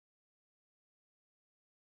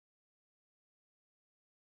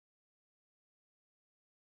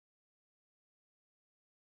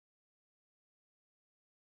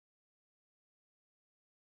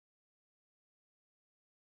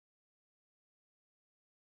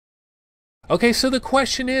Okay, so the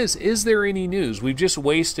question is there any news? We've just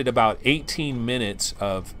wasted about 18 minutes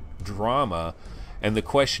of drama, and the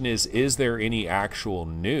question is there any actual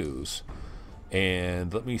news?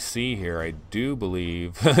 And let me see here. I do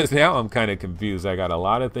believe now I'm kind of confused. I got a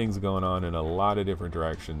lot of things going on in a lot of different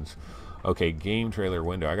directions. Okay, game trailer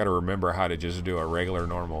window. I got to remember how to just do a regular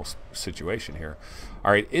normal situation here.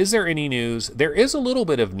 All right, is there any news? There is a little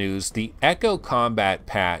bit of news. The Echo Combat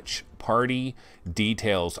patch party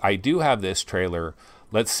details. I do have this trailer.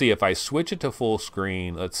 Let's see if I switch it to full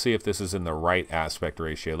screen. Let's see if this is in the right aspect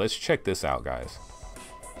ratio. Let's check this out, guys.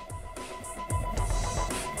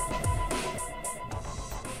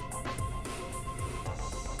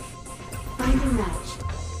 Finding match.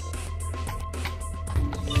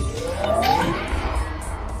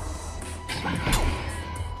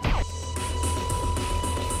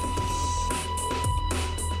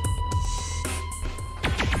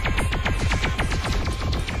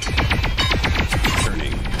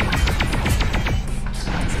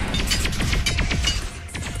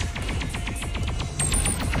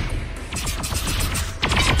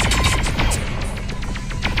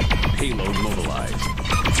 Payload mobilized.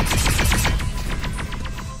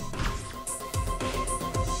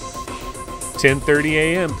 10:30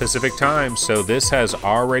 a.m. Pacific time, so this has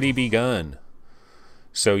already begun.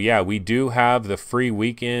 So yeah, we do have the free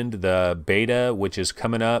weekend, the beta, which is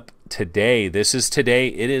coming up today. This is today.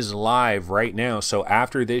 It is live right now. So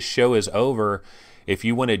after this show is over, if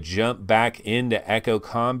you want to jump back into Echo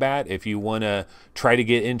Combat, if you want to try to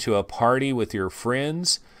get into a party with your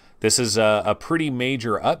friends, this is a pretty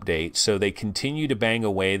major update. So they continue to bang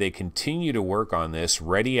away. They continue to work on this,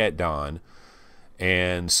 ready at dawn.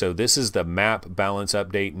 And so this is the map balance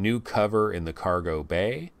update, new cover in the cargo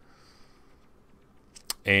bay.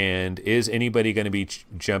 And is anybody going to be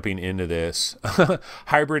jumping into this?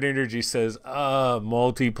 Hybrid Energy says,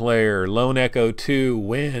 multiplayer, Lone Echo 2,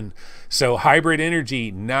 win. So Hybrid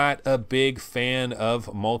Energy, not a big fan of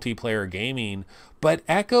multiplayer gaming, but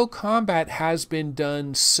Echo Combat has been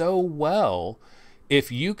done so well.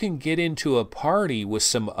 If you can get into a party with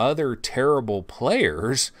some other terrible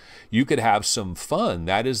players, you could have some fun.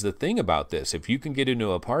 That is the thing about this. If you can get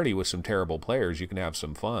into a party with some terrible players, you can have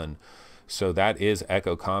some fun. So that is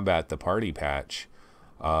Echo Combat, the party patch.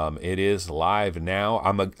 It is live now.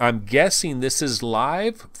 I'm guessing this is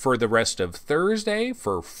live for the rest of Thursday,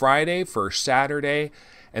 for Friday, for Saturday,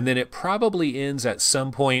 and then it probably ends at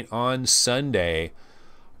some point on Sunday.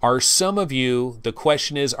 Are some of you, the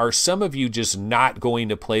question is, are some of you just not going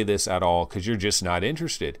to play this at all because you're just not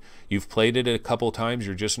interested? You've played it a couple times,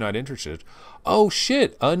 you're just not interested. Oh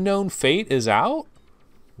shit, Unknown Fate is out?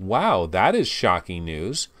 Wow, that is shocking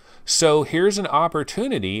news. So here's an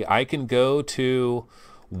opportunity. I can go to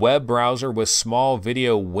web browser with small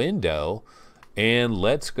video window, and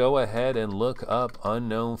let's go ahead and look up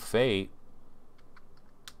Unknown Fate.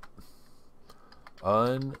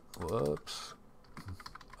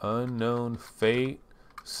 Unknown Fate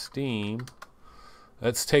Steam.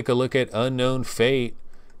 Let's take a look at Unknown Fate.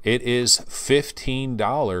 It is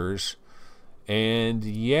 $15. And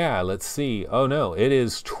yeah, let's see. Oh no, it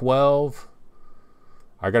is 12.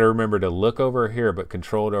 I got to remember to look over here, but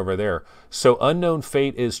control it over there. So Unknown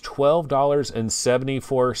Fate is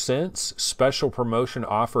 $12.74. Special promotion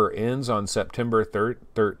offer ends on September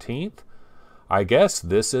 13th. I guess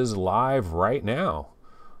this is live right now.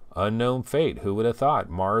 Unknown Fate, who would have thought?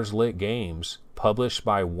 Mars Lit Games, published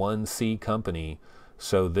by 1C Company.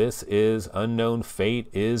 So this is Unknown Fate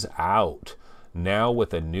is out now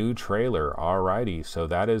with a new trailer. Alrighty, so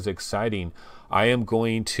that is exciting. I am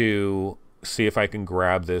going to see if I can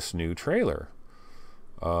grab this new trailer.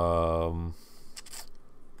 Now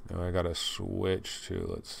I gotta switch to,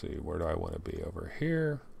 let's see, where do I want to be? Over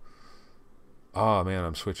here. Oh man,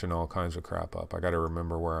 I'm switching all kinds of crap up. I gotta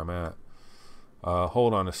remember where I'm at.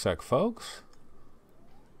 Hold on a sec, folks.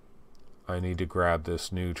 I need to grab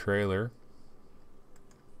this new trailer.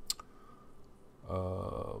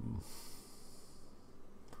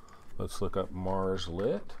 Let's look up Mars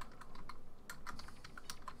Lit.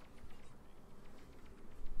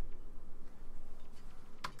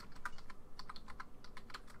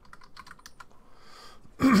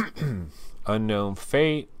 Unknown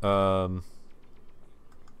Fate. Oh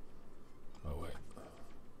wait.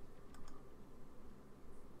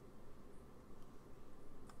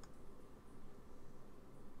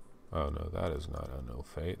 Oh no, that is not Unknown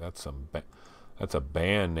Fate. That's that's a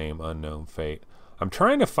band name, Unknown Fate. I'm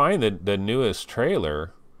trying to find the newest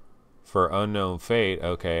trailer for Unknown Fate.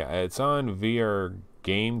 Okay, it's on VR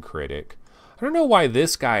Game Critic. I don't know why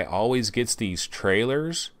this guy always gets these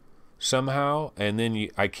trailers somehow, and then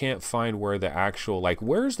I can't find where the actual, like,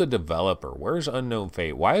 where's the developer? Where's Unknown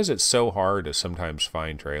Fate? Why is it so hard to sometimes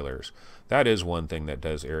find trailers? That is one thing that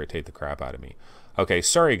does irritate the crap out of me. Okay,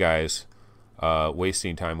 sorry guys,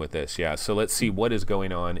 wasting time with this. Yeah, so let's see what is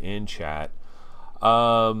going on in chat.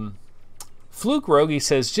 Fluke Rogi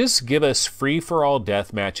says, just give us free-for-all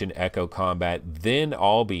deathmatch in Echo Combat, then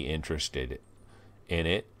I'll be interested in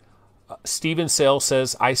it. Steven Sale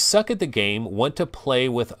says, I suck at the game, want to play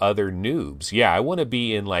with other noobs. Yeah, I want to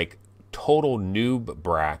be in like total noob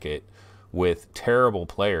bracket with terrible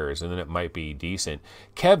players, and then it might be decent.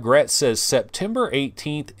 Kev Gretz says, September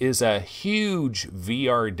 18th is a huge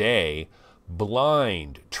VR day.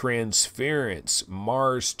 Blind, Transference,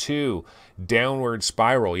 Mars 2, Downward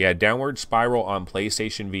Spiral. Yeah, Downward Spiral on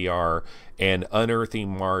PlayStation VR, and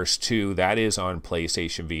Unearthing Mars 2, that is on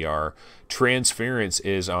PlayStation VR. Transference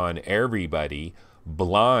is on everybody.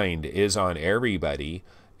 Blind is on everybody.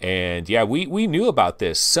 And yeah, we knew about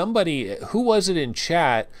this. Somebody, who was it in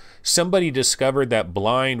chat? Somebody discovered that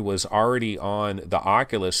Blind was already on the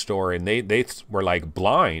Oculus store, and they were like,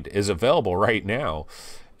 Blind is available right now.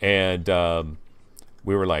 And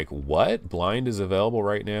we were like, what? Blind is available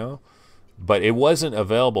right now? But it wasn't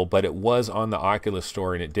available, but it was on the Oculus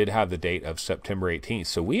store, and it did have the date of September 18th.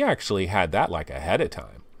 So we actually had that like ahead of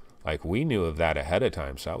time. Like, we knew of that ahead of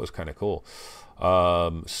time, so that was kind of cool.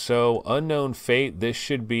 So Unknown Fate, this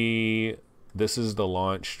is the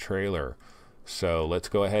launch trailer. So let's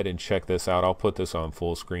go ahead and check this out. I'll put this on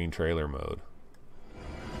full screen trailer mode.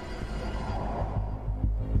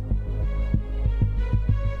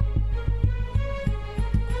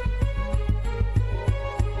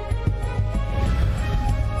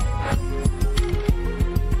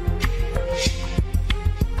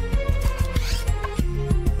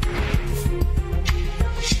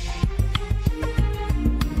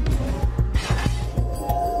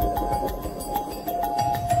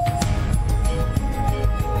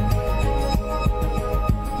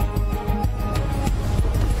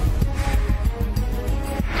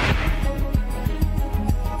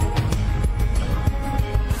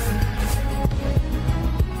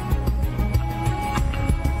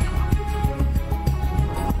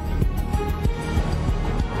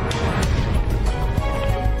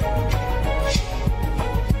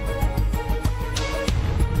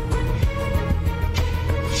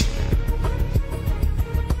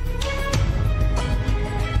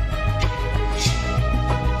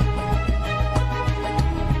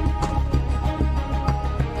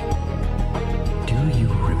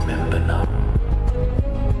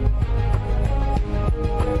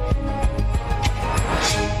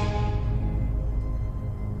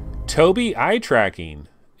 Tobii eye tracking.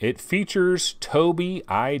 It features Tobii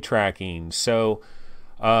eye tracking. So,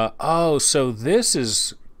 so this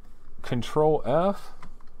is Control F.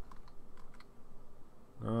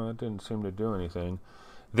 No, that didn't seem to do anything.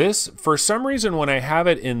 This, for some reason, when I have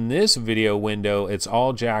it in this video window, it's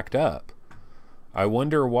all jacked up. I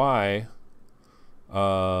wonder why.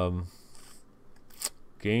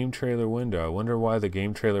 Game trailer window. I wonder why the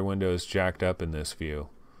game trailer window is jacked up in this view.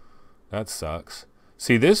 That sucks.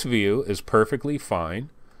 See, this view is perfectly fine.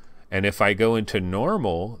 And if I go into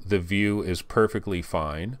normal, the view is perfectly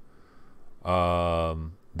fine.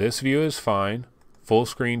 This view is fine. Full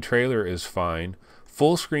screen trailer is fine.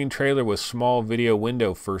 Full screen trailer with small video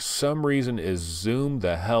window for some reason is zoomed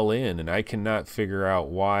the hell in, and I cannot figure out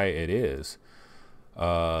why it is.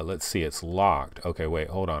 Let's see, it's locked. Okay, wait,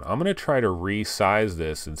 hold on. I'm going to try to resize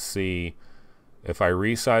this and see if I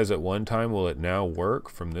resize it one time, will it now work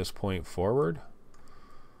from this point forward?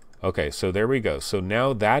 Okay, so there we go. So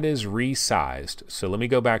now that is resized. So let me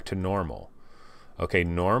go back to normal. Okay,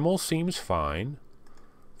 normal seems fine.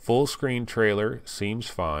 Full screen trailer seems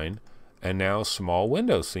fine. And now small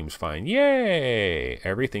window seems fine. Yay!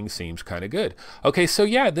 Everything seems kind of good. Okay, so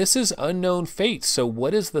yeah, this is Unknown Fate. So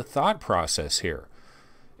what is the thought process here?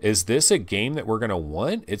 Is this a game that we're going to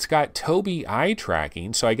want? It's got Tobii eye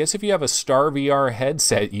tracking. So I guess if you have a Star VR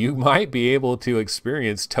headset, you might be able to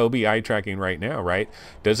experience Tobii eye tracking right now, right?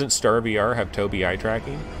 Doesn't Star VR have Tobii eye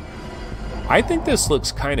tracking? I think this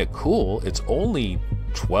looks kind of cool. It's only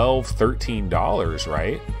 $12, $13,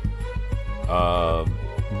 right?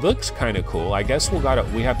 Looks kind of cool. I guess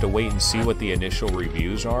we have to wait and see what the initial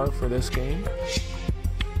reviews are for this game.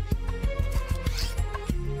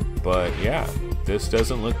 But yeah, this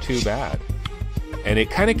doesn't look too bad. And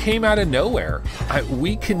it kind of came out of nowhere.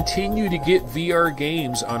 We continue to get VR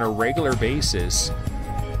games on a regular basis.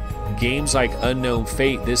 Games like Unknown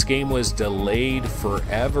Fate, this game was delayed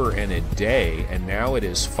forever and a day, and now it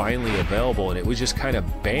is finally available, and it was just kind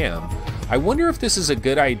of bam. I wonder if this is a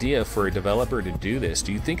good idea for a developer to do this.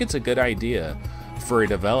 Do you think it's a good idea for a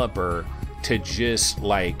developer to just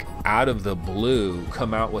like out of the blue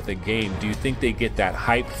come out with a game? Do you think they get that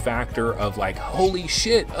hype factor of like, holy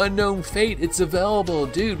shit, Unknown Fate, it's available,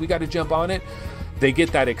 dude, we got to jump on it? They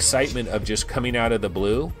get that excitement of just coming out of the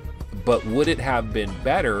blue. But would it have been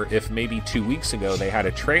better if maybe 2 weeks ago they had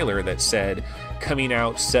a trailer that said coming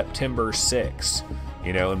out September 6th,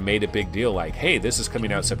 you know, and made a big deal like, hey, this is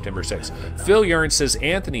coming out September 6th. Phil Yarn says,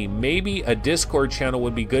 Anthony, maybe a Discord channel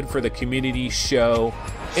would be good for the community show.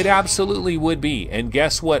 It absolutely would be. And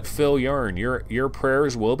guess what, Phil Yarn, your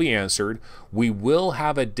prayers will be answered. We will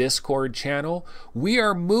have a Discord channel. We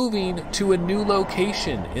are moving to a new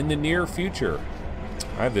location in the near future.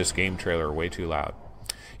 I have this game trailer way too loud.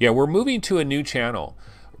 Yeah, we're moving to a new channel.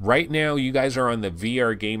 Right now, you guys are on the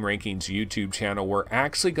VR Game Rankings YouTube channel. We're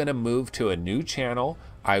actually going to move to a new channel.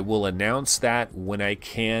 I will announce that when I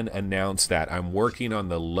can announce that. I'm working on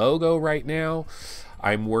the logo right now.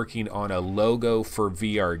 I'm working on a logo for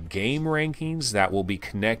VR Game Rankings that will be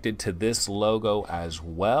connected to this logo as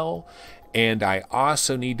well. And I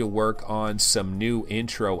also need to work on some new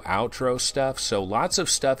intro outro stuff. So lots of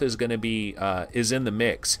stuff is going to be is in the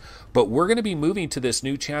mix. But we're going to be moving to this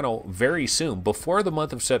new channel very soon, before the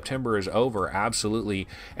month of September is over, absolutely.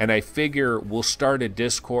 And I figure we'll start a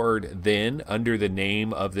Discord then under the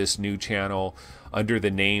name of this new channel, under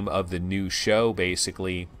the name of the new show,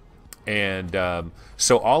 basically. And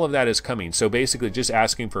so all of that is coming. So basically just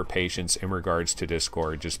asking for patience in regards to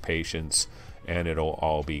Discord, just patience, and it'll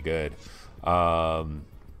all be good.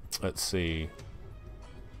 Let's see.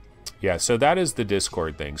 Yeah, so that is the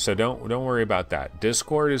Discord thing. So don't worry about that.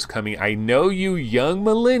 Discord is coming. I know you young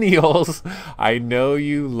millennials. I know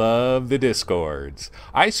you love the Discords.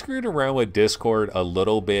 I screwed around with Discord a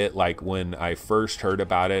little bit, like when I first heard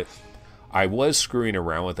about it. I was screwing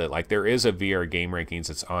around with it. Like, there is a VR Game Rankings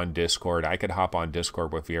that's on Discord. I could hop on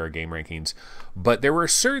Discord with VR Game Rankings. But there were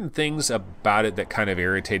certain things about it that kind of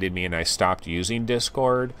irritated me, and I stopped using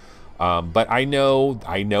Discord. But I know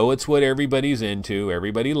it's what everybody's into.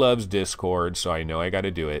 Everybody loves Discord, so I know I got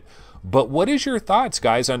to do it. But what is your thoughts,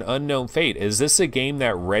 guys, on Unknown Fate? Is this a game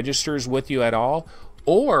that registers with you at all?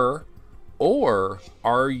 Or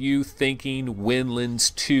are you thinking Windlands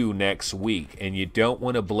 2 next week and you don't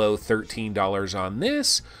want to blow $13 on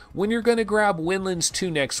this when you're going to grab Windlands 2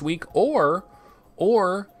 next week? Or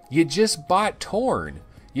you just bought Torn.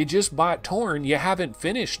 You just bought Torn. You haven't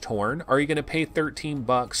finished Torn. Are you going to pay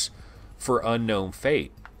 $13 for Unknown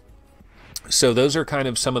Fate? So those are kind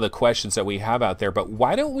of some of the questions that we have out there. But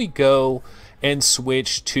why don't we go and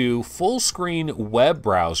switch to full screen web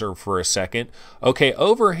browser for a second? Okay,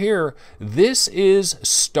 over here, this is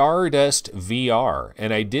Stardust VR.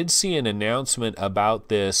 And I did see an announcement about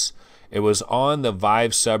this. It was on the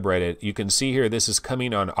Vive subreddit. You can see here, this is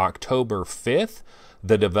coming on October 5th.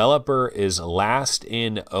 The developer is Last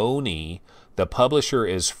in Oni. The publisher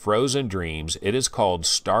is Frozen Dreams. It is called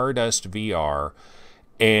Stardust VR.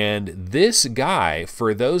 And this guy,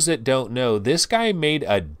 for those that don't know, this guy made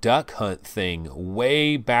a duck hunt thing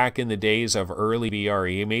way back in the days of early VR.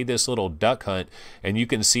 He made this little duck hunt, and you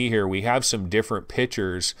can see here we have some different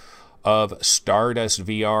pictures of Stardust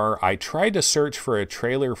VR. I tried to search for a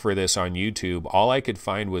trailer for this on YouTube. All I could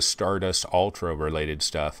find was Stardust Ultra related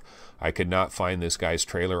stuff. I could not find this guy's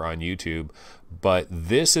trailer on YouTube. But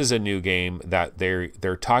this is a new game that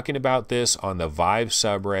they're talking about this on the Vive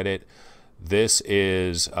subreddit. This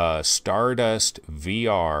is Stardust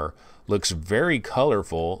VR. Looks very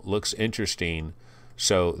colorful, looks interesting.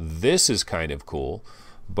 So this is kind of cool.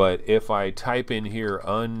 But if I type in here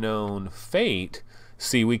Unknown Fate,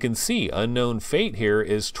 see, we can see Unknown Fate here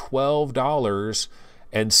is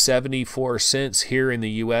 $12.74 here in the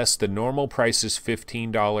US. The normal price is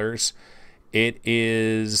 $15. It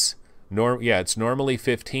is it's normally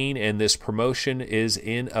 $15, and this promotion is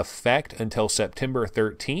in effect until September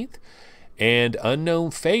 13th. And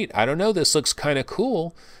Unknown Fate, I don't know, this looks kind of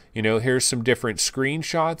cool. You know, here's some different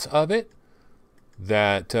screenshots of it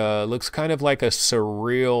that looks kind of like a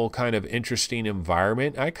surreal, kind of interesting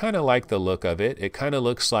environment. I kind of like the look of it. It kind of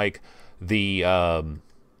looks like the,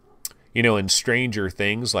 you know, in Stranger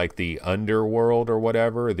Things, like the underworld or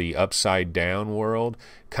whatever, the upside down world,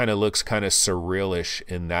 kind of looks kind of surrealish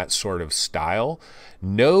in that sort of style.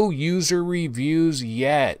 No user reviews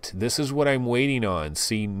yet. This is what I'm waiting on.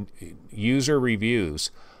 See, user reviews.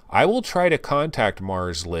 I will try to contact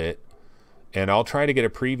Marslit, and I'll try to get a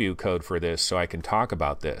preview code for this so I can talk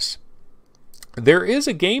about this. There is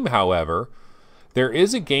a game, however,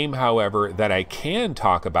 that I can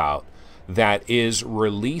talk about that is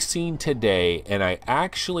releasing today, and I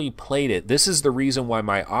actually played it. This is the reason why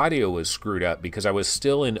my audio was screwed up, because I was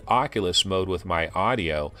still in Oculus mode with my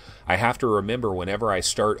audio. I have to remember whenever I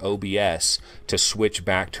start OBS to switch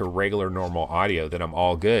back to regular normal audio, that I'm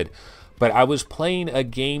all good. But I was playing a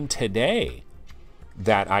game today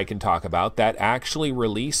that I can talk about that actually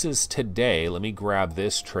releases today. Let me grab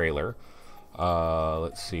this trailer.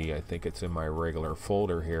 Let's see, I think it's in my regular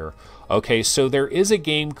folder here. Okay, so there is a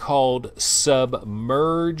game called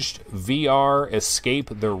Submerged VR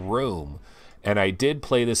Escape the Room, and I did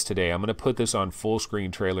play this today. I'm going to put this on full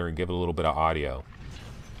screen trailer and give it a little bit of audio.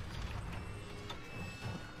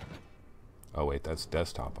 Oh wait, that's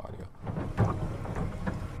desktop audio.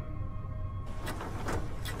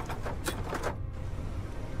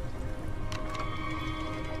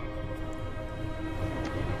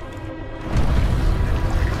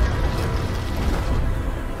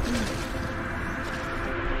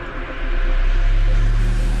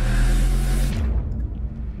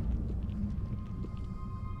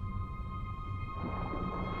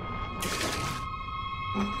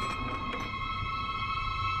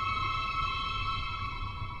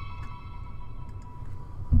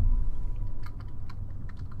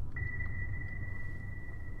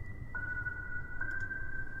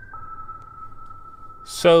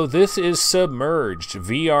 So this is Submerged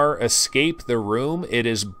VR Escape the Room. It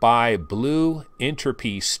is by Blue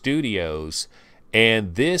Entropy Studios,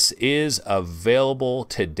 and this is available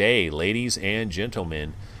today, ladies and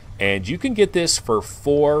gentlemen. And you can get this for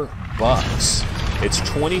 $4. It's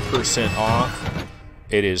 20% off.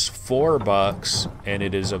 It is $4, and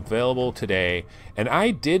it is available today. And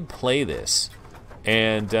I did play this,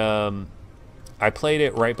 and I played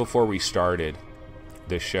it right before we started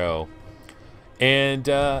the show. And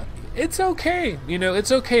it's okay, you know,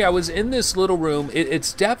 it's okay. I was in this little room.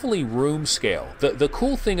 It's definitely room scale. The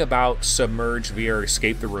cool thing about Submerged VR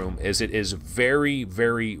Escape the Room is it is very,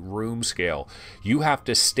 very room scale. You have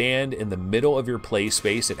to stand in the middle of your play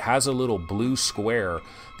space. It has a little blue square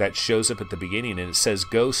that shows up at the beginning, and it says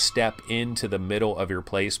go step into the middle of your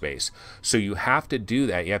play space. So you have to do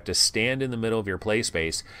that. You have to stand in the middle of your play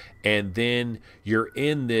space, and then you're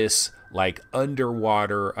in this like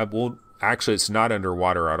underwater, actually, it's not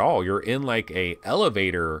underwater at all. You're in like a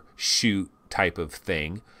elevator chute type of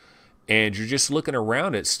thing, and you're just looking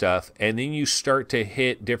around at stuff, and then you start to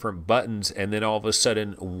hit different buttons, and then all of a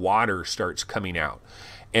sudden water starts coming out.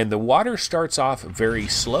 And the water starts off very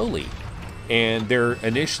slowly, and they're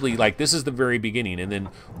initially like, this is the very beginning, and then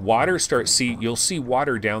water starts, you'll see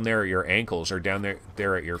water down there at your ankles or down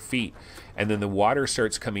there at your feet. And then the water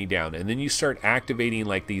starts coming down, and then you start activating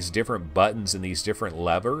like these different buttons and these different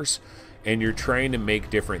levers, and you're trying to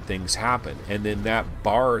make different things happen. And then that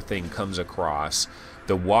bar thing comes across,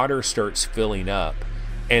 the water starts filling up,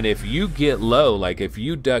 and if you get low, like if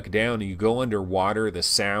you duck down and you go underwater, the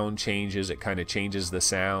sound changes. It kind of changes the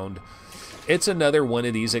sound. It's another one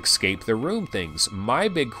of these escape the room things. My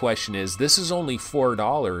big question is, this is only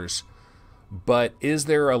 $4, but is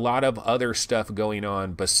there a lot of other stuff going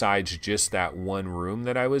on besides just that one room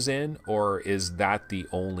that I was in? Or is that the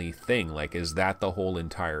only thing? Like, is that the whole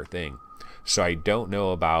entire thing? So I don't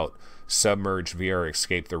know about Submerged VR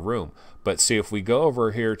Escape the Room. But see, if we go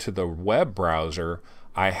over here to the web browser,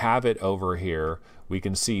 I have it over here. We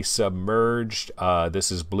can see Submerged.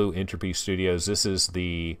 This is Blue Entropy Studios. This is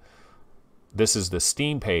the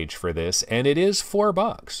Steam page for this, and it is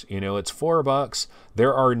 $4. You know, it's $4.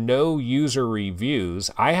 There are no user reviews.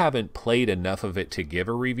 I haven't played enough of it to give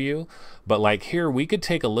a review, but like here, we could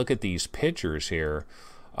take a look at these pictures here,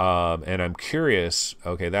 and I'm curious.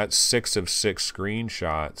 Okay, that's 6 of 6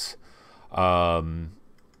 screenshots.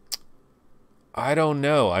 I don't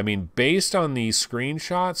know. I mean, based on these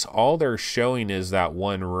screenshots, all they're showing is that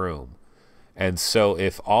one room. And so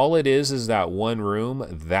if all it is that one room,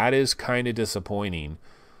 that is kind of disappointing.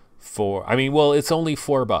 I mean, well, it's only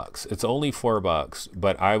 $4. It's only $4,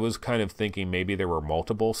 but I was kind of thinking maybe there were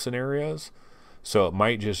multiple scenarios. So it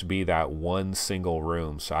might just be that one single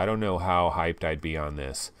room. So I don't know how hyped I'd be on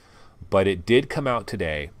this. But it did come out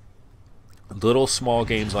today. Little small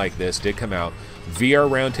games like this did come out. VR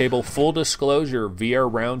Roundtable, full disclosure,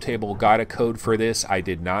 VR Roundtable got a code for this. I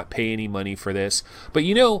did not pay any money for this. But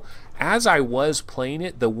you know, as I was playing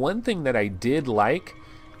it, the one thing that I did like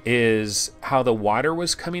is how the water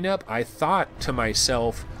was coming up. I thought to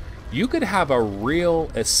myself, you could have a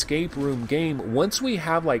real escape room game once we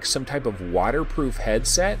have like some type of waterproof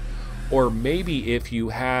headset, or maybe if you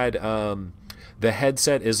had the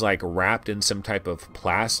headset is like wrapped in some type of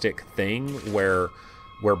plastic thing where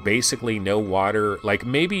basically no water, like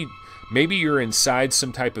maybe maybe you're inside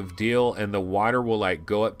some type of deal and the water will like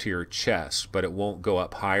go up to your chest, but it won't go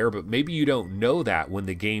up higher. But maybe you don't know that when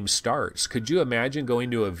the game starts. Could you imagine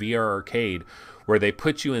going to a VR arcade where they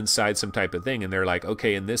put you inside some type of thing and they're like,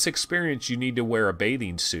 okay, in this experience, you need to wear a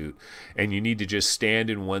bathing suit and you need to just stand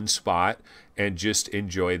in one spot and just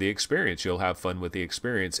enjoy the experience. You'll have fun with the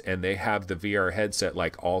experience. And they have the VR headset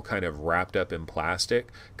like all kind of wrapped up in plastic,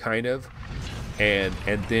 kind of. And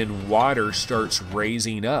then water starts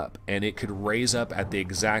raising up, and it could raise up at the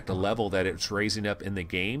exact level that it's raising up in the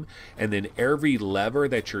game. And then every lever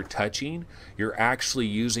that you're touching, you're actually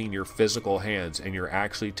using your physical hands and you're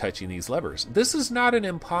actually touching these levers. This is not an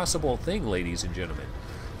impossible thing, ladies and gentlemen.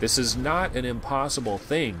 This is not an impossible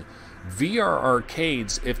thing. VR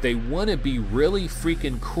arcades, if they want to be really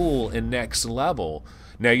freaking cool and next level,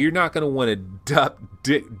 now you're not going to want to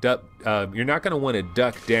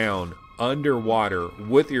duck down underwater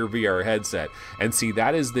with your VR headset. And see,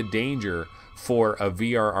 that is the danger for a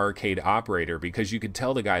VR arcade operator, because you can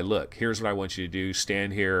tell the guy, look, here's what I want you to do.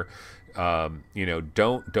 Stand here,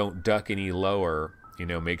 don't duck any lower,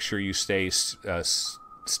 make sure you stay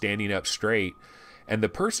standing up straight. And the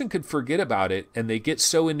person could forget about it and they get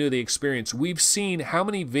so into the experience. We've seen, how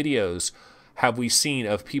many videos have we seen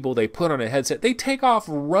of people, they put on a headset, they take off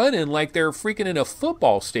running like they're freaking in a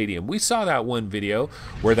football stadium. We saw that one video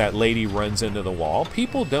where that lady runs into the wall.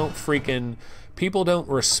 People don't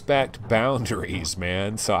respect boundaries,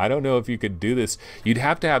 man. So I don't know if you could do this. You'd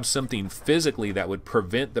have to have something physically that would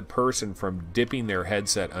prevent the person from dipping their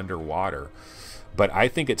headset underwater. But I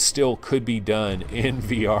think it still could be done in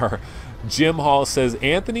VR. Jim Hall says,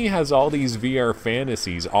 Anthony has all these VR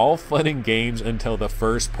fantasies, all fun and games until the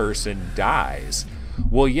first person dies.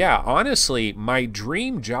 Well, yeah, honestly, my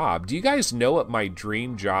dream job, do you guys know what my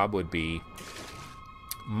dream job would be?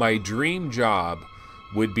 My dream job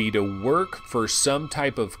would be to work for some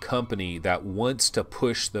type of company that wants to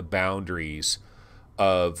push the boundaries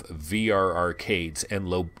of VR arcades and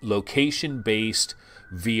location-based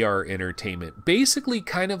VR entertainment. Basically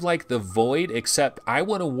kind of like the Void, except I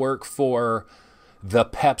want to work for the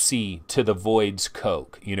Pepsi to the Void's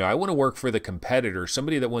Coke. I want to work for the competitor,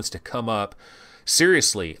 somebody that wants to come up.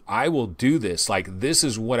 Seriously, I will do this. Like, this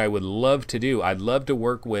is what I would love to do. I'd love to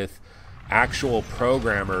work with actual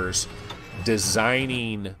programmers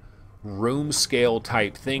designing room scale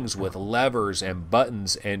type things with levers and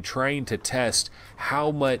buttons and trying to test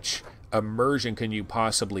how much immersion can you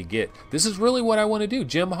possibly get. This is really what I want to do.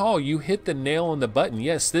 Jim Hall, you hit the nail on the button.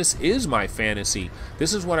 Yes, this is my fantasy.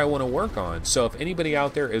 This is what I want to work on. So if anybody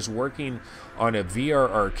out there is working on a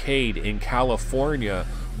VR arcade in California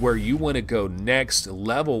where you want to go next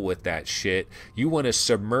level with that shit, you want to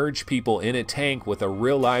submerge people in a tank with a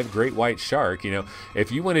real live great white shark,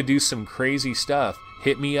 if you want to do some crazy stuff,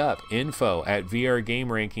 hit me up,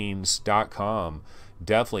 info@vrgamerankings.com.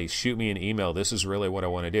 Definitely shoot me an email. This is really what I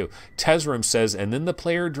want to do. Tesram says, and then the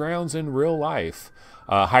player drowns in real life.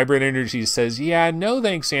 Hybrid Energy says, yeah, no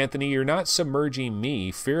thanks, Anthony. You're not submerging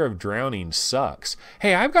me. Fear of drowning sucks.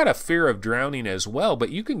 Hey, I've got a fear of drowning as well, but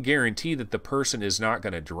you can guarantee that the person is not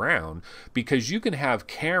going to drown because you can have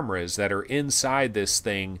cameras that are inside this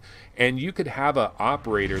thing and you could have an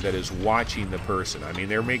operator that is watching the person. I mean,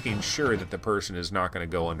 they're making sure that the person is not going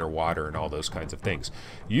to go underwater and all those kinds of things.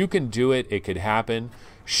 You can do it. It could happen.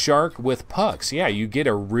 Shark with pucks. Yeah, you get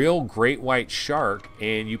a real great white shark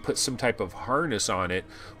and you put some type of harness on it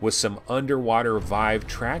with some underwater Vive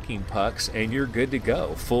tracking pucks and you're good to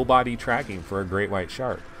go. Full body tracking for a great white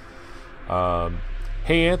shark.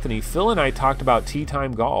 Hey Anthony, Phil and I talked about Tea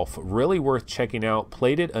Time Golf. Really worth checking out.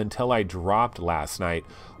 Played it until I dropped last night.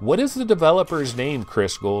 What is the developer's name,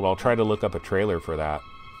 Chris Gould? I'll try to look up a trailer for that.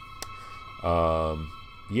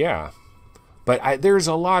 Yeah. But there's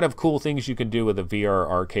a lot of cool things you can do with a VR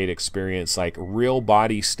arcade experience, like real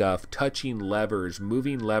body stuff, touching levers,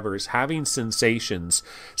 moving levers, having sensations,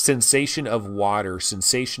 sensation of water,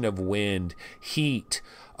 sensation of wind, heat,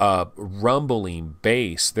 rumbling,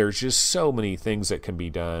 bass. There's just so many things that can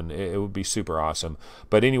be done. It would be super awesome.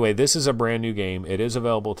 But anyway, this is a brand new game. It is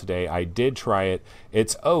available today. I did try it.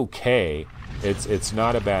 It's okay. It's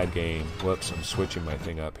not a bad game. Whoops, I'm switching my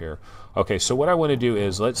thing up here. Okay, so what I want to do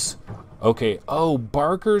is oh,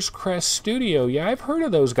 Barker's Crest Studio. Yeah, I've heard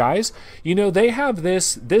of those guys. They have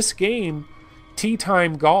this game, Tea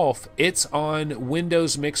Time Golf. It's on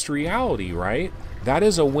Windows Mixed Reality, right? That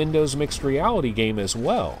is a Windows Mixed Reality game as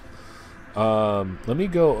well. Let me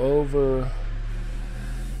go over.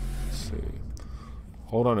 Let's see.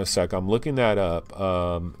 Hold on a sec. I'm looking that up.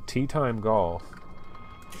 Tea Time Golf.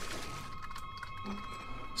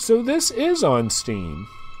 So this is on Steam.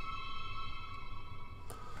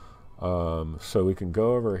 So we can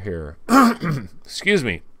go over here. Excuse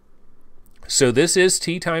me. So this is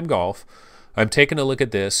Tea Time Golf. I'm taking a look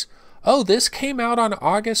at this. Oh, this came out on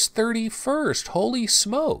August 31st. Holy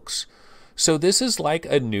smokes. So this is like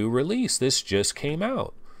a new release. This just came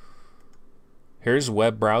out. Here's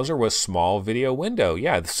web browser with small video window.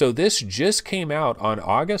 Yeah, so this just came out on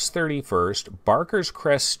August 31st. Barker's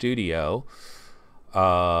Crest Studio.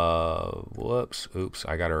 Whoops. Oops.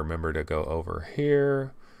 I got to remember to go over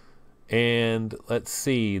here. And let's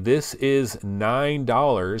see, this is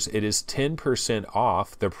 $9. It is 10%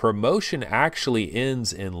 off. The promotion actually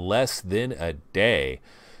ends in less than a day.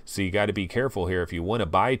 So you got to be careful here if you want to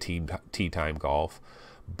buy Tea Time Golf.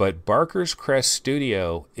 But Barker's Crest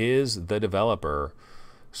Studio is the developer.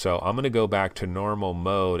 So I'm going to go back to normal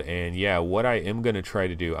mode. And yeah, what I am going to try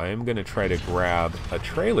to do, I am going to try to grab a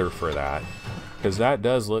trailer for that, because that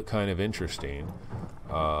does look kind of interesting.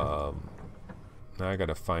 Now I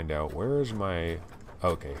gotta find out, where is my...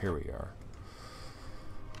 Okay, here we are.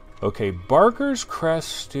 Okay, Barker's Crest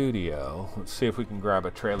Studio. Let's see if we can grab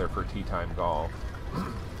a trailer for Tea Time Golf.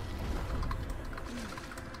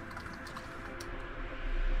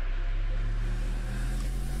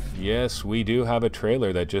 Yes, we do have a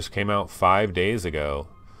trailer that just came out 5 days ago.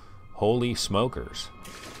 Holy smokers.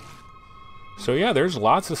 So yeah, there's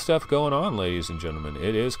lots of stuff going on, ladies and gentlemen.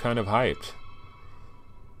 It is kind of hyped.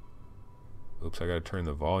 Oops, I got to turn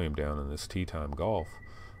the volume down on this Tea Time Golf.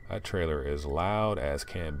 That trailer is loud as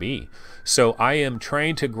can be. So I am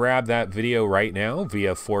trying to grab that video right now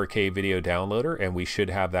via 4K video downloader, and we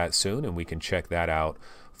should have that soon, and we can check that out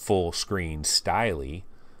full screen styly.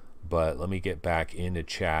 But let me get back into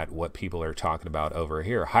chat what people are talking about over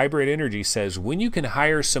here. Hybrid Energy says, when you can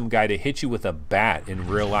hire some guy to hit you with a bat in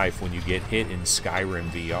real life when you get hit in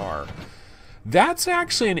Skyrim VR. That's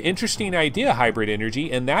actually an interesting idea, Hybrid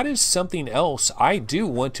Energy, and that is something else I do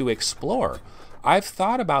want to explore. I've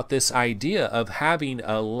thought about this idea of having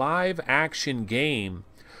a live action game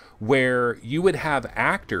where you would have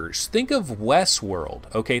actors. Think of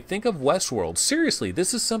Westworld, okay? Think of Westworld. Seriously,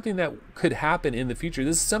 this is something that could happen in the future.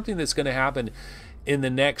 This is something that's going to happen in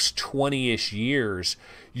the next 20-ish years.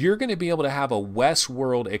 You're going to be able to have a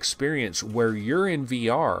Westworld experience where you're in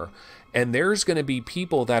VR, and there's going to be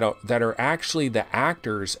people that are actually the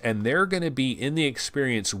actors, and they're going to be in the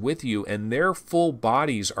experience with you, and their full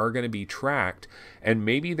bodies are going to be tracked, and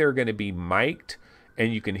maybe they're going to be mic'd,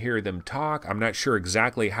 and you can hear them talk. I'm not sure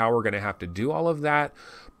exactly how we're going to have to do all of that,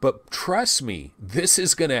 but trust me, this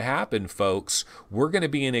is going to happen, folks. We're going to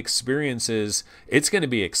be in experiences. It's going to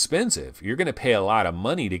be expensive. You're going to pay a lot of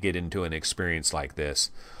money to get into an experience like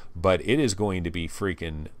this, but it is going to be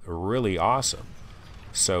freaking really awesome.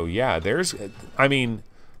 So yeah, I mean,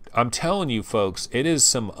 I'm telling you folks, it is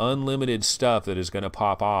some unlimited stuff that is going to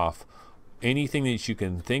pop off. Anything that you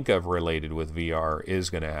can think of related with VR is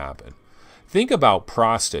going to happen. Think about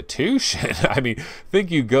prostitution. I mean,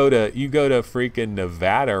 think you go to freaking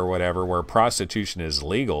Nevada or whatever where prostitution is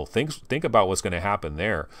legal. Think about what's going to happen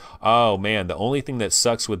there. Oh man, the only thing that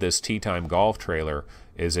sucks with this Tea Time Golf trailer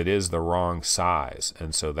is it is the wrong size,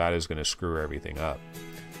 and so that is going to screw everything up.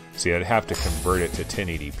 See, I'd have to convert it to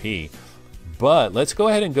 1080p. But let's go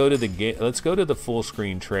ahead and go to the full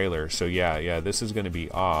screen trailer. So yeah, this is going to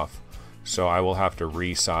be off. So I will have to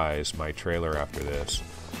resize my trailer after this.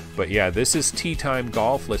 But yeah, this is Tea Time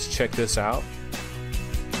Golf. Let's check this out.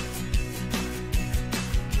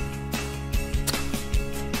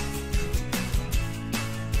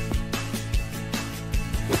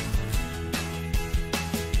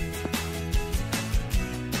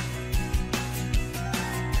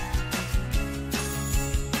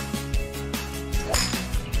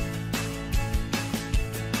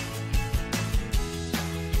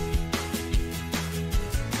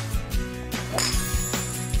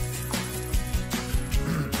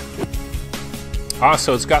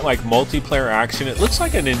 So it's got like multiplayer action. It looks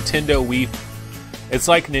like a Nintendo Wii. It's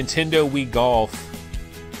like Nintendo Wii Golf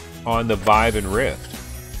on the Vive and Rift.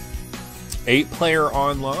 8-player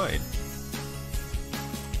online.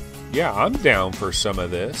 Yeah, I'm down for some of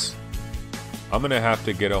this. I'm gonna have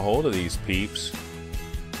to get a hold of these peeps.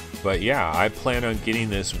 But yeah, I plan on getting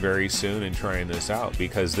this very soon and trying this out,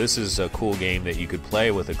 because this is a cool game that you could play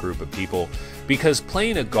with a group of people. Because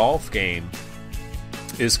playing a golf game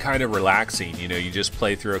is kind of relaxing. You know, you just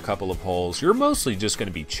play through a couple of holes. You're mostly just going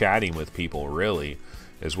to be chatting with people, really,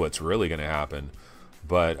 is what's really going to happen.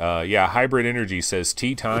 But yeah, Hybrid Energy says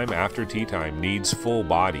tea time after tea time needs full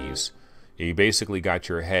bodies. You basically got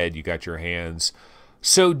your head, you got your hands.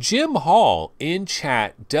 So Jim Hall in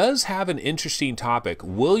chat does have an interesting topic.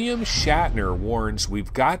 William Shatner warns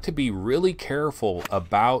we've got to be really careful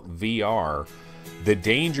about VR The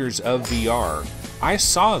dangers of VR. I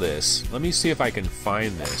saw this. Let me see if I can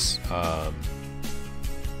find this.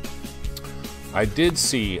 I did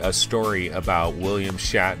see a story about William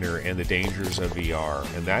Shatner and the dangers of VR,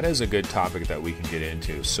 and that is a good topic that we can get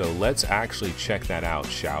into. So let's actually check that out,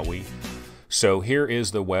 shall we? So here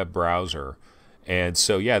is the web browser. And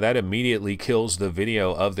so, yeah, that immediately kills the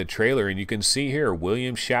video of the trailer. And you can see here,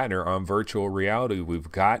 William Shatner on virtual reality.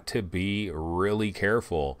 We've got to be really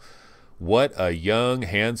careful. What a young,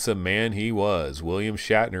 handsome man he was. William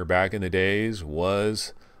Shatner back in the days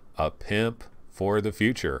was a pimp for the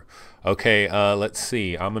future. Okay, let's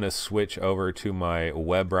see. I'm going to switch over to my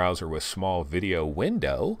web browser with small video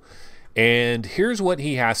window. And here's what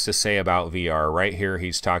he has to say about VR. Right here,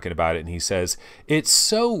 he's talking about it, and he says, "It's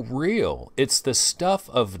so real. It's the stuff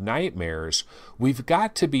of nightmares. We've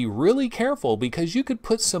got to be really careful because you could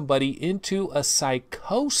put somebody into a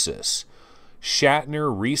psychosis,"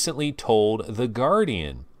 Shatner recently told The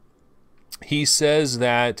Guardian. He says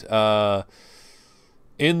that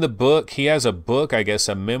in the book, he has a book, I guess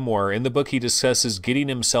a memoir. In the book, he discusses getting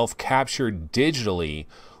himself captured digitally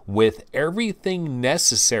with everything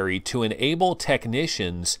necessary to enable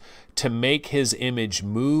technicians to make his image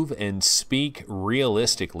move and speak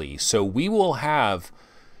realistically. So we will have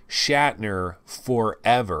Shatner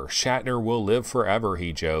forever. Shatner will live forever,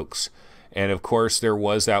 he jokes. And of course, there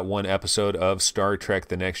was that one episode of Star Trek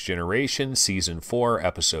The Next Generation, Season 4,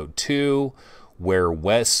 Episode 2, where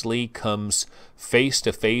Wesley comes face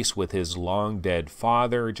to face with his long dead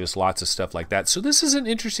father, just lots of stuff like that. So this is an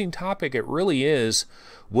interesting topic. It really is.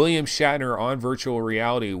 William Shatner on virtual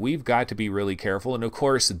reality. We've got to be really careful. And of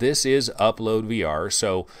course, this is Upload VR.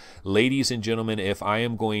 So ladies and gentlemen, if I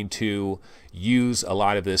am going to use a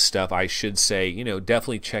lot of this stuff, I should say, you know,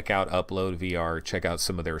 definitely check out Upload VR, check out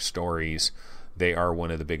some of their stories. They are one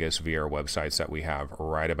of the biggest VR websites that we have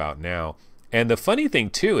right about now. And the funny thing,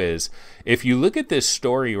 too, is if you look at this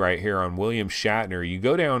story right here on William Shatner, you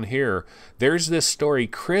go down here, there's this story,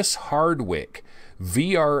 Chris Hardwick.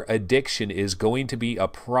 VR addiction is going to be a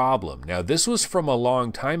problem. Now, this was from a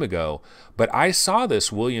long time ago, but I saw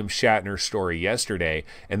this William Shatner story yesterday,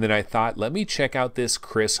 and then I thought, let me check out this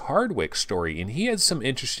Chris Hardwick story. And he had some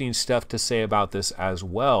interesting stuff to say about this as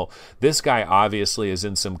well. This guy obviously is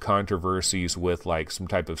in some controversies with like some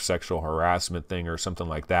type of sexual harassment thing or something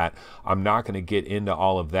like that. I'm not going to get into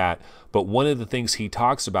all of that. But one of the things he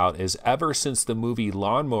talks about is ever since the movie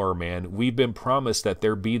Lawnmower Man, we've been promised that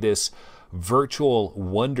there be this virtual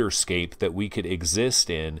wonderscape that we could exist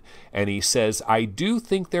in. And he says, I do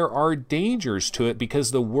think there are dangers to it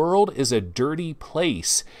because the world is a dirty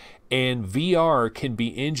place and VR can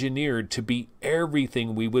be engineered to be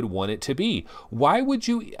everything we would want it to be. Why would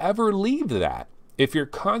you ever leave that if you're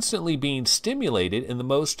constantly being stimulated in the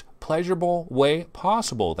most pleasurable way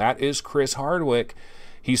possible? That is Chris Hardwick.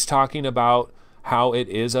 He's talking about how it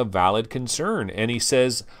is a valid concern. And he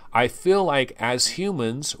says, I feel like as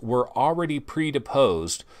humans, we're already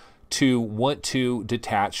predisposed to want to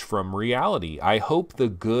detach from reality. I hope the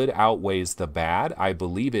good outweighs the bad. I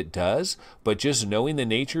believe it does. But just knowing the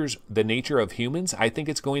nature of humans, I think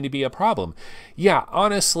it's going to be a problem. Yeah,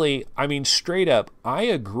 honestly, I mean, straight up, I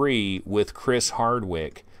agree with Chris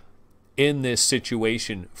Hardwick in this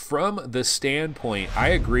situation. From the standpoint, I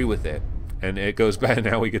agree with it. And it goes back,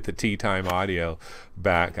 now we get the tea time audio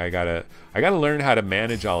back. I gotta learn how to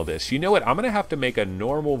manage all this. You know what? I'm gonna have to make a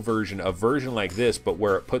normal version, a version like this, but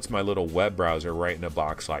where it puts my little web browser right in a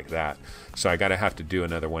box like that. So I gotta have to do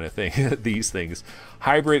another one of these things.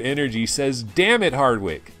 Hybrid Energy says, damn it,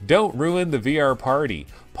 Hardwick, don't ruin the VR party.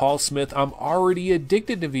 Paul Smith, I'm already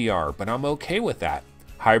addicted to VR, but I'm okay with that.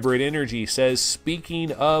 Hybrid Energy says,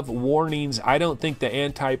 speaking of warnings, I don't think the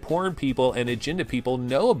anti-porn people and agenda people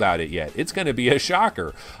know about it yet. It's going to be a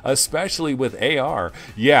shocker, especially with AR.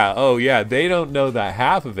 Yeah, oh yeah, they don't know the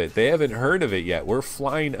half of it. They haven't heard of it yet. We're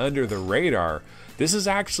flying under the radar. This is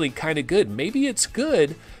actually kind of good. Maybe it's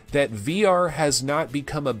good that VR has not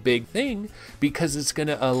become a big thing because it's going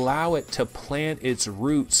to allow it to plant its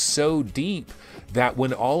roots so deep that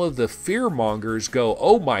when all of the fear mongers go,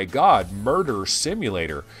 oh my God, murder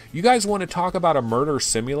simulator. You guys want to talk about a murder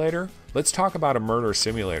simulator? Let's talk about a murder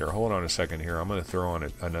simulator. Hold on a second here. I'm going to throw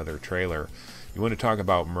on another trailer. You want to talk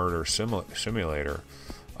about murder simulator?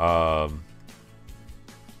 One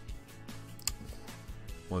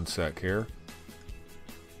sec here.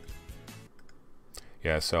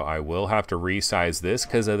 Yeah, so I will have to resize this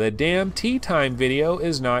because of the damn tea time video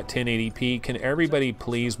is not 1080p. Can everybody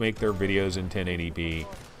please make their videos in 1080p?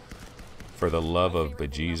 For the love of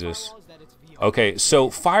bejesus. Okay, so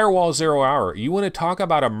Firewall 0 Hour. You want to talk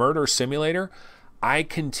about a murder simulator? I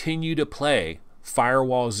continue to play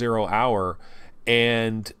Firewall 0 Hour,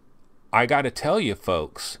 And I got to tell you,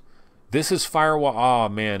 folks, this is firewall. Oh,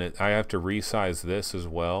 man, I have to resize this as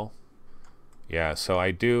well. Yeah, so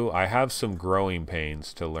I have some growing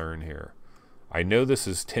pains to learn here. I know this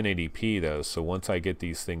is 1080p, though, so once I get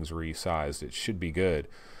these things resized, it should be good.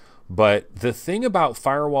 But the thing about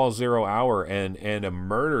Firewall Zero Hour and a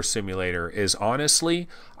murder simulator is, honestly,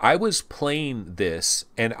 I was playing this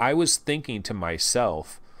and I was thinking to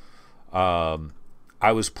myself,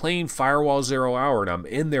 I was playing Firewall Zero Hour and I'm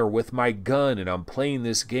in there with my gun and I'm playing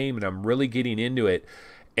this game and I'm really getting into it.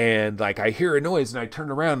 And like I hear a noise and I turn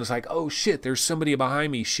around and it's like, oh shit, there's somebody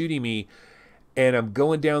behind me shooting me. And I'm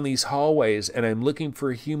going down these hallways and I'm looking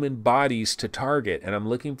for human bodies to target and I'm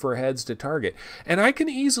looking for heads to target. And I can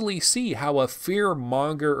easily see how a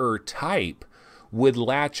fear-monger type would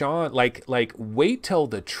latch on, like wait till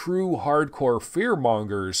the true hardcore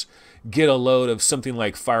fear-mongers get a load of something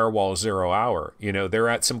like Firewall Zero Hour. You know, they're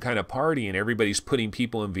at some kind of party and everybody's putting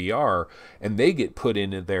people in VR and they get put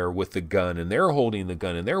into there with the gun and they're holding the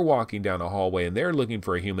gun and they're walking down a hallway and they're looking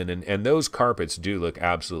for a human, and those carpets do look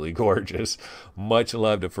absolutely gorgeous. Much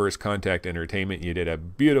love to First Contact Entertainment. You did a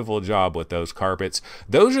beautiful job with those carpets.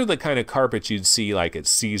 Those are the kind of carpets you'd see like at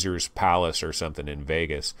Caesar's Palace or something in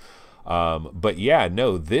Vegas. But yeah,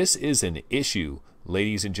 no, this is an issue.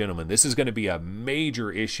 Ladies and gentlemen, this is going to be a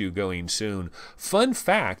major issue going soon. Fun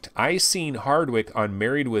fact, I seen Hardwick on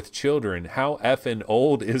Married with Children. How effing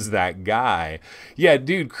old is that guy? Yeah,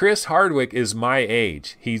 dude, Chris Hardwick is my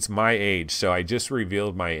age. He's my age, so I just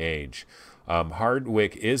revealed my age.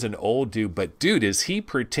 Hardwick is an old dude, but dude, is he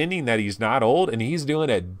pretending that he's not old? And he's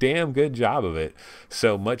doing a damn good job of it.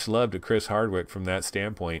 So much love to Chris Hardwick from that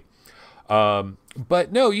standpoint.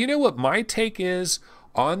 But no, you know what my take is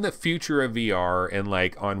on the future of VR and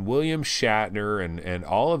like on William Shatner and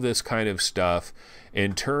all of this kind of stuff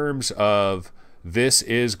in terms of this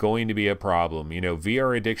is going to be a problem. You know,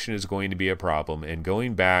 VR addiction is going to be a problem. And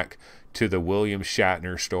going back to the William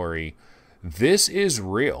Shatner story, this is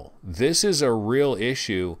real. This is a real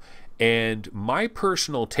issue. And my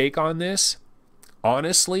personal take on this,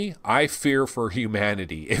 honestly, I fear for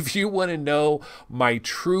humanity. If you want to know my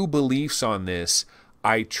true beliefs on this,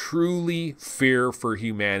 I truly fear for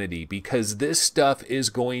humanity, because this stuff is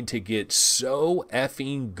going to get so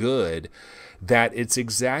effing good that it's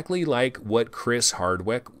exactly like what Chris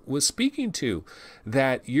Hardwick was speaking to,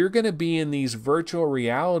 that you're going to be in these virtual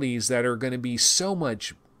realities that are going to be so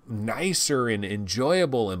much nicer and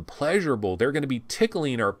enjoyable and pleasurable. They're going to be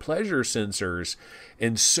tickling our pleasure sensors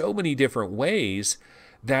in so many different ways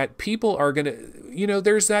that people are going to, you know,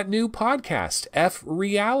 there's that new podcast, F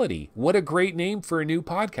Reality. What a great name for a new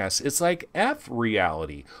podcast. It's like F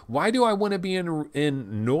Reality. Why do I want to be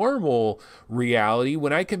in normal reality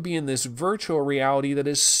when I can be in this virtual reality that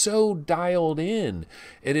is so dialed in?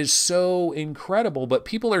 It is so incredible, but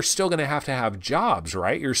people are still going to have jobs,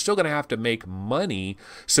 right? You're still going to have to make money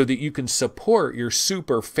so that you can support your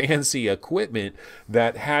super fancy equipment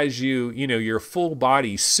that has you, you know, your full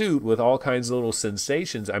body suit with all kinds of little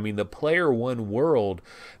sensations. I mean, the Player One world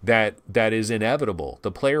that is inevitable,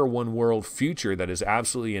 the Player One world future that is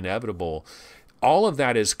absolutely inevitable, all of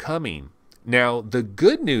that is coming. Now, the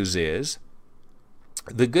good news is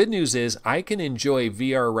I can enjoy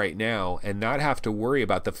VR right now and not have to worry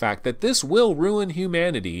about the fact that this will ruin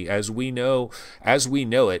humanity as we know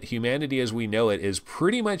it. Humanity as we know it is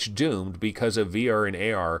pretty much doomed because of VR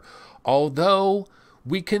and AR, although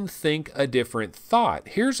we can think a different thought.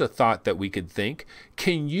 Here's a thought that we could think.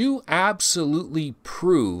 Can you absolutely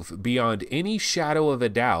prove beyond any shadow of a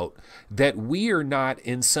doubt that we are not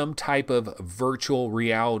in some type of virtual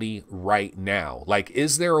reality right now? Like,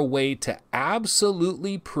 is there a way to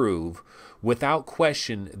absolutely prove without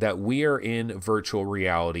question that we are in virtual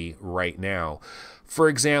reality right now? For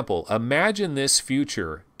example, imagine this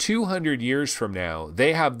future 200 years from now.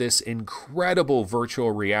 They have this incredible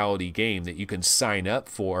virtual reality game that you can sign up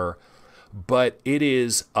for, but it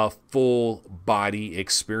is a full body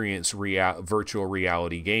experience virtual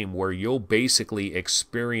reality game where you'll basically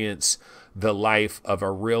experience the life of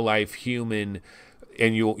a real life human,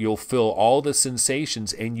 and you'll feel all the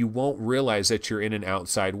sensations and you won't realize that you're in an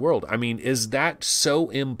outside world. I mean, is that so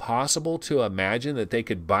impossible to imagine that they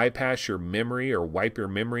could bypass your memory or wipe your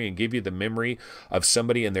memory and give you the memory of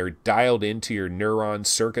somebody and they're dialed into your neuron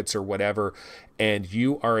circuits or whatever, and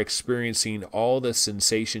you are experiencing all the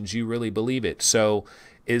sensations? You really believe it. So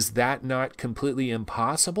is that not completely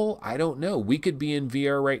impossible? I don't know. We could be in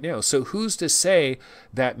VR right now. So who's to say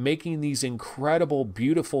that making these incredible,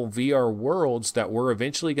 beautiful VR worlds that we're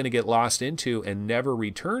eventually going to get lost into and never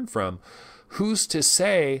return from, who's to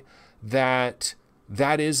say that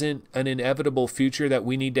that isn't an inevitable future that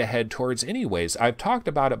we need to head towards anyways. I've talked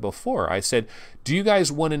about it before. I said, do you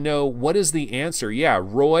guys want to know what is the answer? Yeah,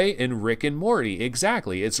 Roy and Rick and Morty.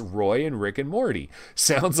 Exactly. It's Roy and Rick and Morty.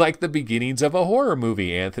 Sounds like the beginnings of a horror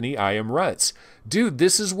movie, Anthony. I am Ruts. Dude,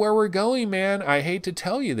 this is where we're going, man. I hate to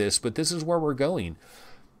tell you this, but this is where we're going.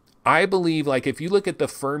 I believe, like, if you look at the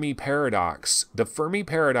Fermi paradox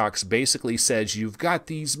basically says you've got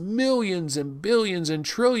these millions and billions and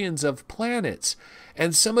trillions of planets,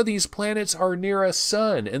 and some of these planets are near a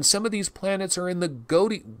sun, and some of these planets are in the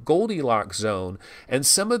Goldilocks zone, and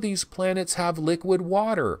some of these planets have liquid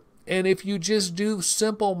water. And if you just do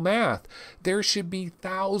simple math, there should be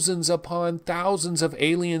thousands upon thousands of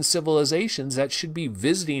alien civilizations that should be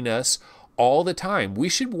visiting us all the time. We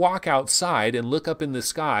should walk outside and look up in the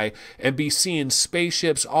sky and be seeing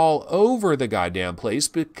spaceships all over the goddamn place,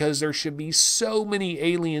 because there should be so many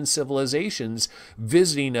alien civilizations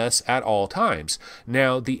visiting us at all times.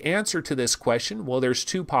 Now, the answer to this question, well, there's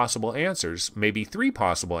two possible answers, maybe three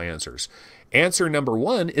possible answers. Answer number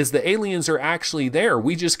one is the aliens are actually there.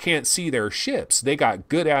 We just can't see their ships. They got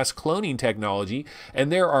good-ass cloning technology,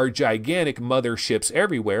 and there are gigantic motherships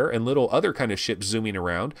everywhere and little other kind of ships zooming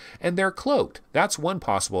around, and they're cloaked. That's one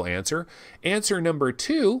possible answer. Answer number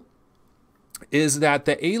two is that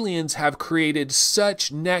the aliens have created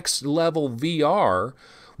such next-level VR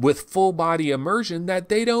with full body immersion that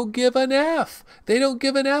they don't give an F. They don't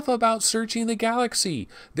give an F about searching the galaxy.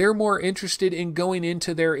 They're more interested in going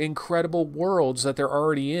into their incredible worlds that they're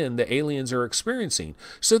already in, the aliens are experiencing.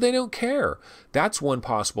 So they don't care. That's one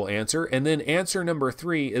possible answer. And then answer number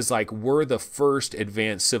three is like, we're the first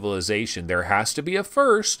advanced civilization. There has to be a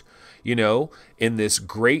first, you know, in this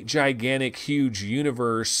great, gigantic, huge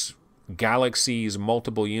universe, galaxies,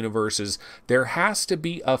 multiple universes, there has to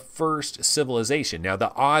be a first civilization. Now,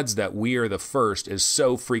 the odds that we are the first is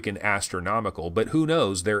so freaking astronomical, but who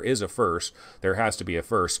knows? There is a first. There has to be a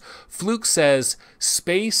first. Fluke says,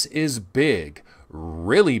 space is big.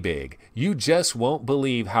 Really big. You just won't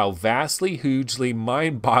believe how vastly, hugely,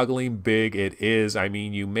 mind-boggling big it is. I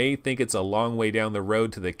mean, you may think it's a long way down the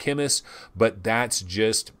road to the chemist, but that's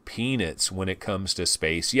just peanuts when it comes to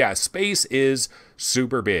space. Yeah, space is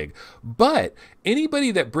super big. But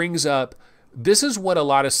anybody that brings up, this is what a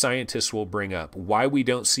lot of scientists will bring up, why we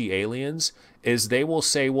don't see aliens, is they will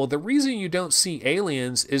say, well, the reason you don't see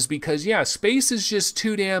aliens is because, yeah, space is just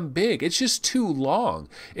too damn big. It's just too long.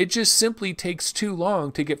 It just simply takes too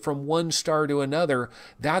long to get from one star to another.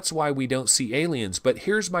 That's why we don't see aliens. But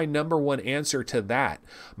here's my number one answer to that.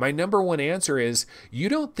 My number one answer is, you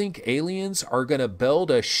don't think aliens are going to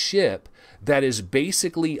build a ship that is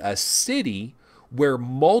basically a city where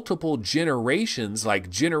multiple generations,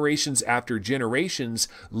 like generations after generations,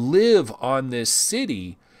 live on this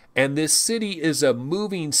city. And this city is a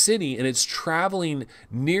moving city, and it's traveling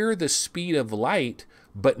near the speed of light,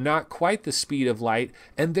 but not quite the speed of light,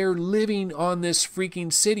 and they're living on this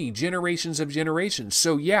freaking city, generations of generations.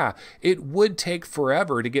 So yeah, it would take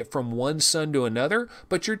forever to get from one sun to another,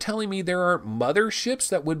 but you're telling me there aren't motherships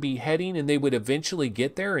that would be heading and they would eventually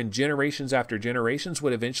get there, and generations after generations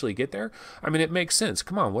would eventually get there? I mean, it makes sense.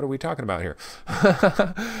 Come on, what are we talking about here?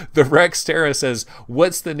 The Rex Terra says,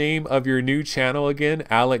 what's the name of your new channel again?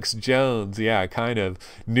 Alex Jones. Yeah, kind of.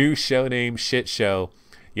 New show name, Shit Show.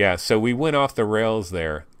 Yeah, so we went off the rails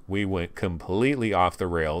there. We went completely off the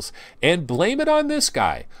rails. And blame it on this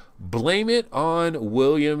guy. Blame it on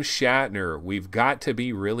William Shatner. We've got to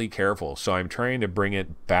be really careful. So I'm trying to bring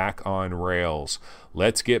it back on rails.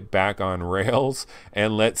 Let's get back on rails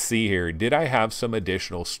and let's see here. Did I have some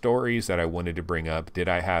additional stories that I wanted to bring up? Did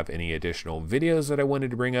I have any additional videos that I wanted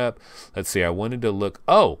to bring up? Let's see. I wanted to look.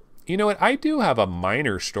 Oh, you know what? I do have a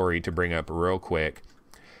minor story to bring up real quick.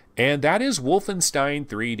 And that is Wolfenstein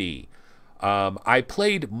 3D. I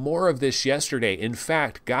played more of this yesterday. In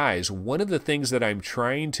fact, guys, one of the things that I'm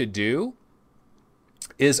trying to do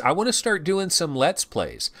is I want to start doing some Let's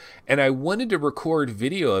Plays. And I wanted to record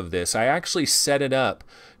video of this. I actually set it up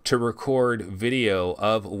to record video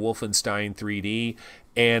of Wolfenstein 3D.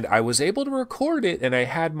 And I was able to record it, and I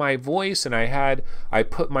had my voice, and I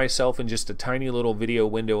put myself in just a tiny little video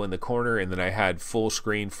window in the corner, and then I had full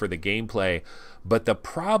screen for the gameplay. But the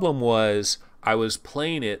problem was, I was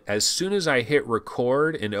playing it, as soon as I hit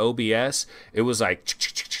record in OBS, it was like,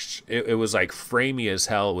 it was like framey as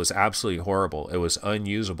hell. It was absolutely horrible. It was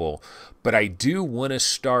unusable. But I do want to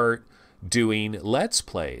start doing Let's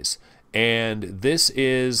Plays. And this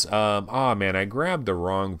is, oh man, I grabbed the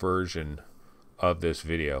wrong version of this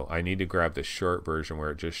video. I need to grab the short version where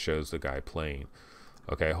it just shows the guy playing.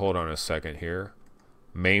 Okay, hold on a second here.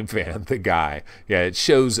 Main fan, the guy. Yeah, it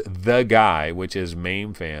shows the guy, which is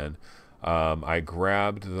main fan. I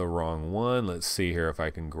grabbed the wrong one. Let's see here if I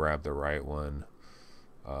can grab the right one.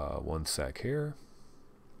 One sec here.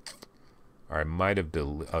 Or I might have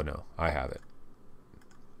oh no, I have it.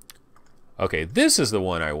 Okay, this is the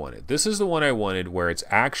one I wanted. This is the one I wanted where it's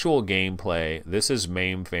actual gameplay. This is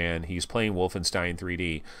Mame Fan. He's playing Wolfenstein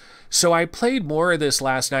 3D. So I played more of this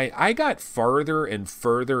last night. I got farther and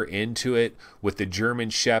further into it with the German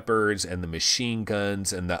Shepherds and the machine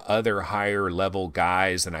guns and the other higher level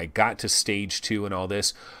guys, and I got to stage 2 and all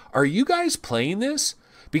this. Are you guys playing this?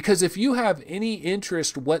 Because if you have any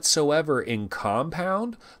interest whatsoever in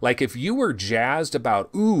Compound, like if you were jazzed about,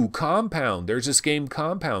 ooh, Compound, there's this game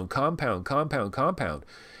Compound.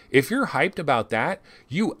 If you're hyped about that,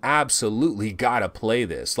 you absolutely gotta play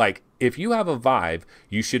this. Like, if you have a Vive,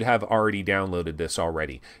 you should have already downloaded this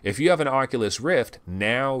already. If you have an Oculus Rift,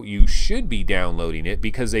 now you should be downloading it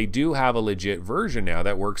because they do have a legit version now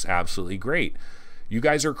that works absolutely great. You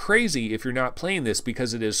guys are crazy if you're not playing this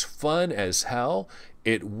because it is fun as hell.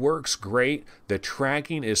 It works great. The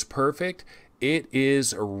tracking is perfect. It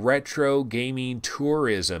is retro gaming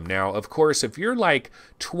tourism. Now, of course, if you're like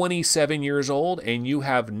 27 years old and you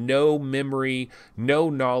have no memory, no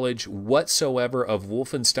knowledge whatsoever of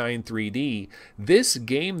Wolfenstein 3D, this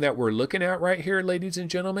game that we're looking at right here, ladies and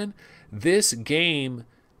gentlemen, this game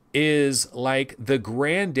is like the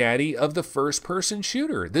granddaddy of the first-person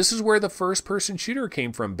shooter. This is where the first-person shooter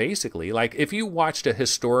came from, basically. Like, if you watched a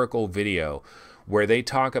historical video where they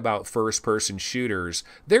talk about first-person shooters,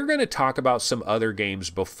 they're going to talk about some other games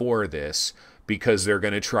before this because they're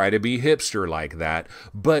going to try to be hipster like that.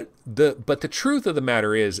 But the truth of the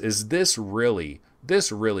matter is this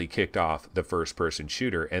really kicked off the first-person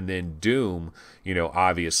shooter, and then Doom, you know,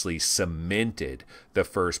 obviously cemented the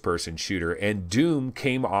first-person shooter, and Doom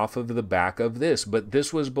came off of the back of this, but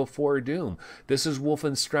this was before Doom. This is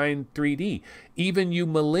Wolfenstein 3D. Even you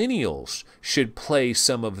millennials should play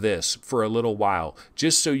some of this for a little while,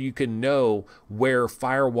 just so you can know where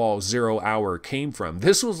Firewall 0 Hour came from.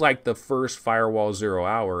 This was like the first Firewall 0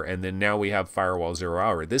 Hour, and then now we have Firewall 0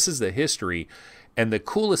 Hour. This is the history. And the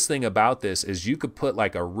coolest thing about this is you could put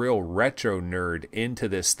like a real retro nerd into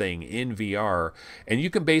this thing in VR, and you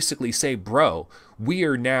can basically say, bro, we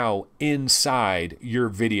are now inside your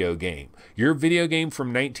video game. Your video game from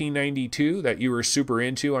 1992 that you were super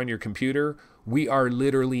into on your computer, we are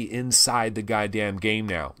literally inside the goddamn game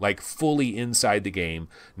now, like fully inside the game,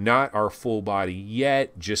 not our full body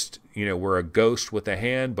yet, just, you know, we're a ghost with a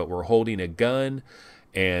hand, but we're holding a gun.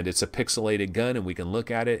 And it's a pixelated gun, and we can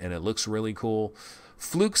look at it, and it looks really cool.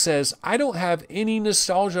 Fluke says, I don't have any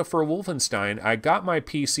nostalgia for Wolfenstein. I got my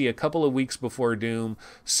PC a couple of weeks before Doom,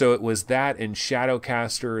 so it was that and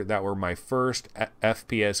Shadowcaster that were my first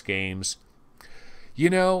FPS games. You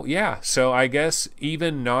know, yeah, so I guess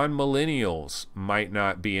even non-millennials might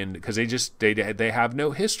not be in, because they have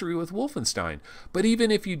no history with Wolfenstein. But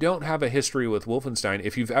even if you don't have a history with Wolfenstein,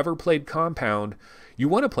 if you've ever played Compound, you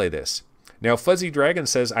want to play this. Now, Fuzzy Dragon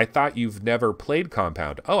says, I thought you've never played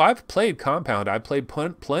Compound. Oh, I've played Compound. I've played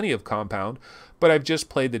plenty of Compound, but I've just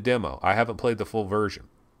played the demo. I haven't played the full version.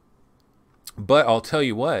 But I'll tell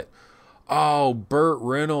you what. Oh, Burt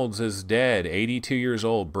Reynolds is dead. 82 years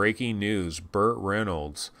old. Breaking news. Burt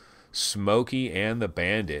Reynolds. Smokey and the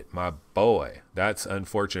Bandit. My boy. That's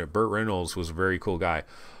unfortunate. Burt Reynolds was a very cool guy.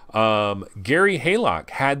 Gary Haylock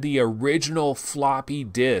had the original floppy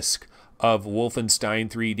disk of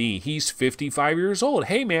Wolfenstein 3D. He's 55 years old.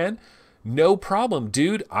 Hey, man, no problem,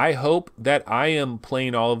 dude. I hope that I am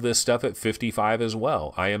playing all of this stuff at 55 as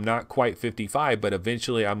well. I am not quite 55, but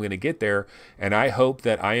eventually I'm going to get there, and I hope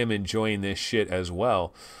that I am enjoying this shit as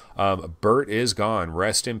well. Burt is gone.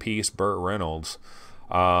 Rest in peace, Burt Reynolds.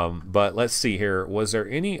 But let's see here. Was there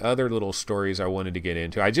any other little stories I wanted to get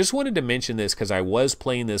into? I just wanted to mention this because I was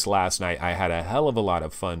playing this last night. I had a hell of a lot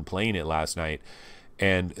of fun playing it last night.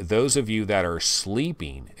 And those of you that are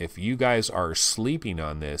sleeping, if you guys are sleeping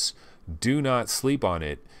on this, do not sleep on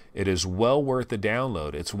it. It is well worth the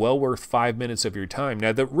download. It's well worth 5 minutes of your time.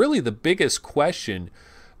 Now, the biggest question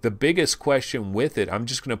with it, I'm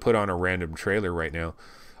just going to put on a random trailer right now.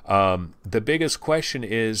 The biggest question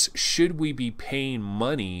is, should we be paying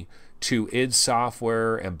money to id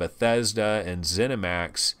Software and Bethesda and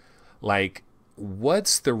ZeniMax? Like,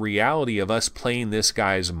 what's the reality of us playing this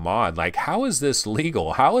guy's mod? Like, how is this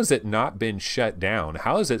legal? How has it not been shut down?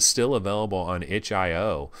 How is it still available on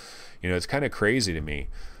itch.io? You know, it's kind of crazy to me.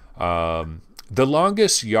 The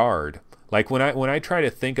Longest Yard. Like, when I try to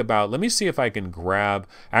think about, let me see if I can grab,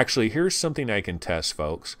 actually, here's something I can test,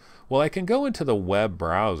 folks. Well, I can go into the web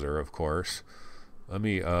browser, of course. Let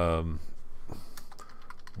me,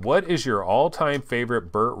 what is your all-time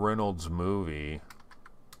favorite Burt Reynolds movie?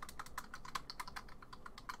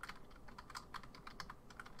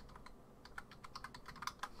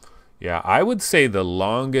 Yeah, I would say The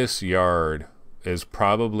Longest Yard is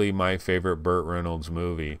probably my favorite Burt Reynolds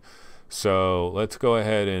movie. So let's go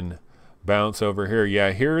ahead and bounce over here.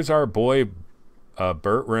 Yeah, here's our boy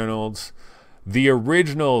Burt Reynolds. The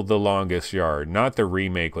original The Longest Yard, not the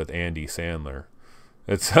remake with Andy Sandler.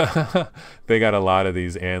 It's they got a lot of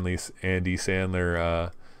these Andy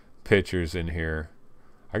Sandler pictures in here.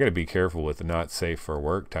 I got to be careful with the not safe for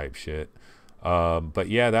work type shit. But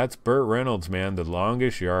yeah, that's Burt Reynolds, man. The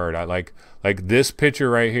Longest Yard. I like this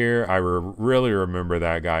picture right here. I really remember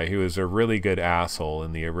that guy. He was a really good asshole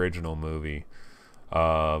in the original movie.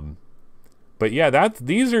 But yeah,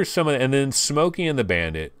 these are some of and then Smokey and the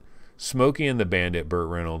Bandit. Smokey and the Bandit, Burt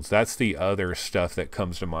Reynolds. That's the other stuff that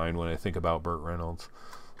comes to mind when I think about Burt Reynolds.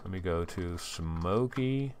 Let me go to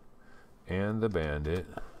Smokey and the Bandit.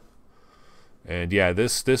 And yeah,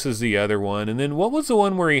 this is the other one. And then what was the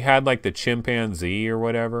one where he had like the chimpanzee or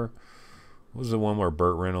whatever? What was the one where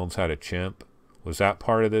Burt Reynolds had a chimp? Was that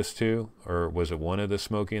part of this too? Or was it one of the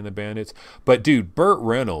Smokey and the Bandits? But dude, Burt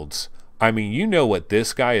Reynolds, I mean, you know what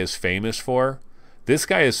this guy is famous for? This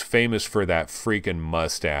guy is famous for that freaking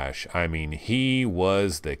mustache. I mean, he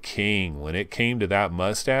was the king when it came to that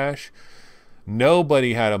mustache.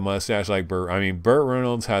 Nobody had a mustache like Burt. I mean, Burt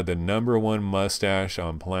Reynolds had the #1 mustache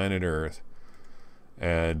on planet Earth.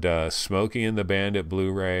 And Smokey and the Bandit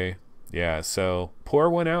Blu-ray. Yeah, so pour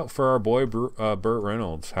one out for our boy Burt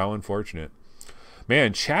Reynolds. How unfortunate.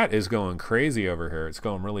 Man, chat is going crazy over here. It's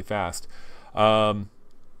going really fast.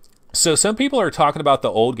 So some people are talking about the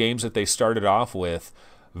old games that they started off with.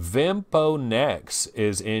 Vimponex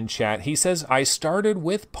is in chat. He says, I started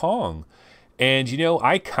with Pong. And, you know,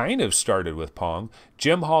 I kind of started with Pong.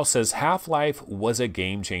 Jim Hall says, Half-Life was a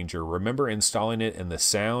game changer. Remember installing it and the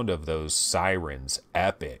sound of those sirens.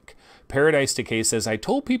 Epic. Paradise Decay says, I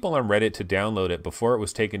told people on Reddit to download it before it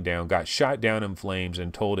was taken down, got shot down in flames,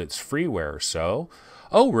 and told it's freeware. So...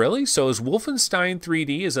 Oh, really? So is Wolfenstein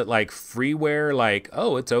 3D, is it like freeware, like,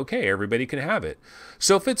 oh, it's okay, everybody can have it?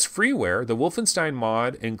 So if it's freeware, the Wolfenstein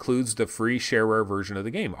mod includes the free shareware version of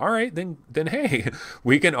the game. All right, then hey,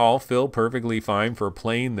 we can all feel perfectly fine for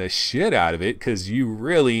playing the shit out of it, because you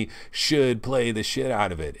really should play the shit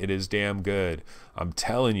out of it. It is damn good. I'm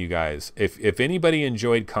telling you guys, if anybody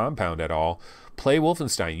enjoyed Compound at all, play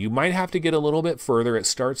Wolfenstein. You might have to get a little bit further. It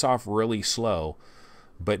starts off really slow,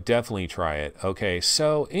 but definitely try it. Okay,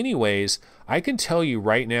 so anyways, I can tell you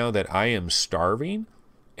right now that I am starving,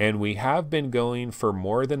 and we have been going for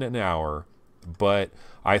more than an hour, but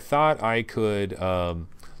I thought I could,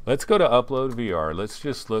 let's go to Upload VR. Let's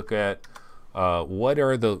just look at what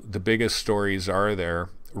are the biggest stories are there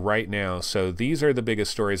right now. So these are the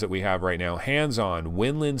biggest stories that we have right now. Hands-on,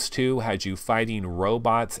 Windlands 2 had you fighting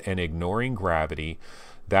robots and ignoring gravity.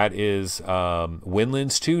 That is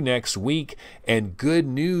Windlands 2 next week. And good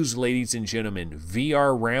news, ladies and gentlemen,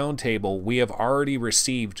 VR Roundtable, we have already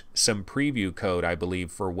received some preview code, I believe,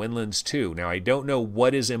 for Windlands 2. Now, I don't know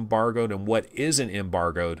what is embargoed and what isn't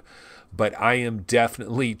embargoed, but I am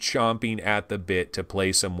definitely chomping at the bit to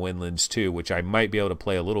play some Windlands 2, which I might be able to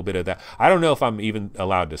play a little bit of that. I don't know if I'm even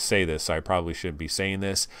allowed to say this, so I probably shouldn't be saying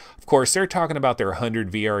this. Of course, they're talking about their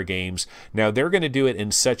 100 VR games. Now, they're going to do it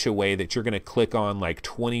in such a way that you're going to click on like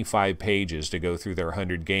 25 pages to go through their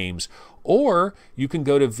 100 games, or you can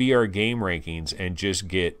go to VR Game Rankings and just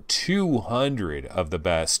get 200 of the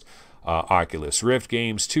best Oculus Rift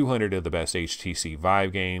games, 200 of the best HTC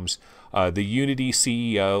Vive games. The Unity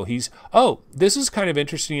CEO, this is kind of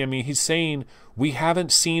interesting. I mean, he's saying we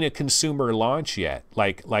haven't seen a consumer launch yet.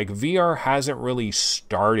 Like VR hasn't really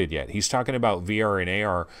started yet. He's talking about VR and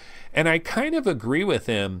AR. And I kind of agree with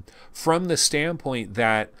him from the standpoint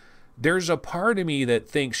that there's a part of me that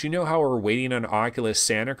thinks, you know how we're waiting on Oculus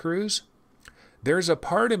Santa Cruz? There's a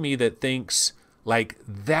part of me that thinks, like,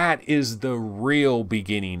 that is the real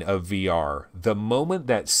beginning of VR. The moment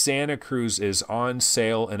that Santa Cruz is on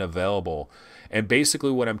sale and available. And basically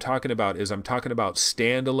what I'm talking about is I'm talking about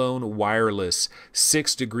standalone wireless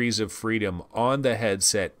 6 degrees of freedom on the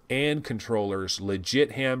headset and controllers,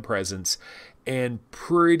 legit hand presence, and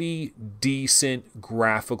pretty decent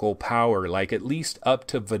graphical power, like at least up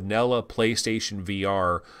to vanilla PlayStation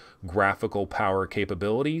VR graphical power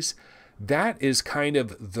capabilities. That is kind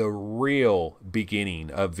of the real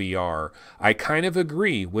beginning of VR. I kind of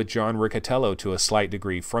agree with John Riccatello to a slight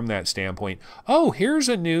degree from that standpoint. Oh, here's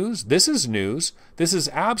a news. This is news. This is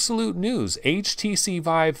absolute news. HTC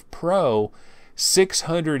Vive Pro,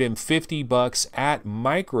 $650 at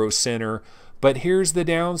Micro Center. But here's the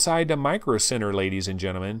downside to Micro Center, ladies and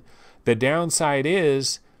gentlemen. The downside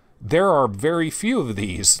is there are very few of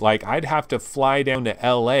these. Like, I'd have to fly down to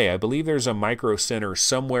LA. I believe there's a Micro Center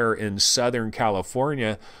somewhere in Southern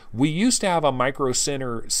California. We used to have a Micro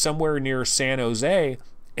Center somewhere near San Jose.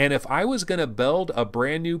 And if I was going to build a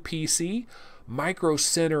brand new PC, Micro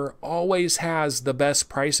Center always has the best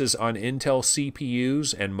prices on Intel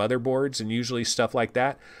CPUs and motherboards and usually stuff like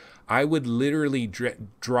that. I would literally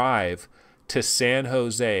drive to San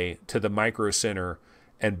Jose to the Micro Center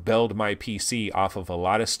and build my PC off of a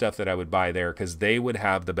lot of stuff that I would buy there because they would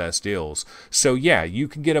have the best deals. So yeah, you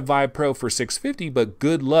can get a Vive Pro for $650, but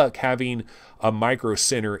good luck having a Micro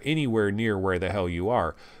Center anywhere near where the hell you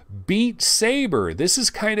are. Beat Saber, this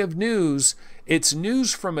is kind of news. It's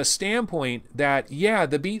news from a standpoint that, yeah,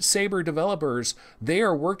 the Beat Saber developers, they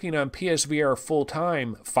are working on PSVR full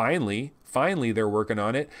time, finally they're working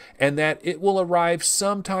on it, and that it will arrive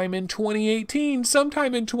sometime in 2018.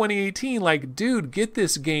 Like, dude, get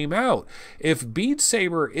this game out. If Beat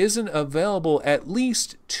Saber isn't available at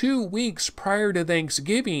least 2 weeks prior to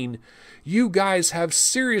Thanksgiving, you guys have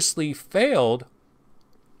seriously failed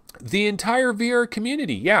the entire VR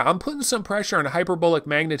community. Yeah, I'm putting some pressure on Hyperbolic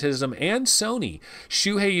Magnetism and Sony,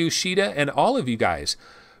 Shuhei Yoshida, and all of you guys.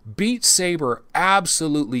 Beat Saber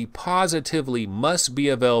absolutely, positively must be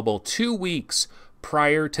available 2 weeks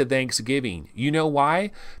prior to Thanksgiving. You know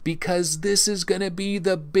why? Because this is going to be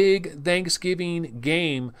the big Thanksgiving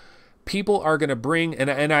game. People are going to bring,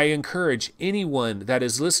 and I encourage anyone that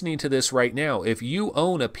is listening to this right now, if you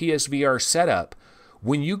own a PSVR setup,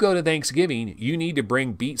 when you go to Thanksgiving, you need to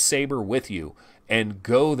bring Beat Saber with you and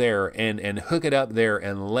go there and hook it up there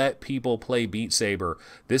and let people play Beat Saber.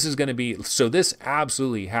 This is going to be, so this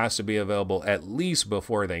absolutely has to be available at least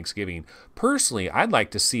before Thanksgiving. Personally, I'd like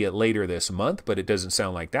to see it later this month, but it doesn't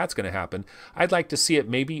sound like that's going to happen. I'd like to see it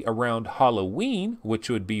maybe around Halloween, which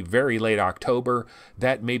would be very late October.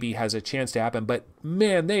 That maybe has a chance to happen, but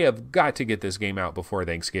man, they have got to get this game out before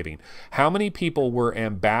Thanksgiving. How many people were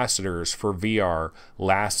ambassadors for VR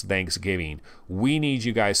last Thanksgiving? We need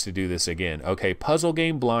you guys to do this again. Okay, Puzzle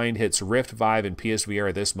Game Blind hits Rift Vive and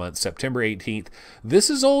PSVR this month, September 18th. This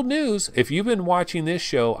is old news. If you've been watching this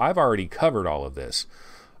show, I've already covered all of this.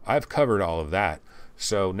 I've covered all of that.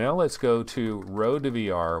 So now let's go to Road to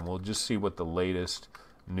VR, and we'll just see what the latest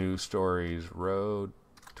news stories. Road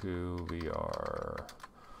to VR.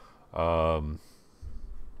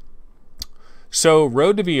 So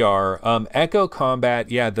Road to VR, Echo Combat,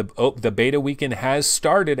 yeah, the beta weekend has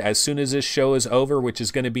started as soon as this show is over, which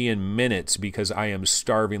is going to be in minutes because I am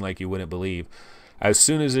starving like you wouldn't believe. As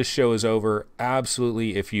soon as this show is over,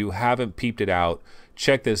 absolutely, if you haven't peeped it out,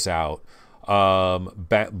 check this out.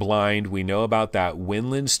 Blind, we know about that.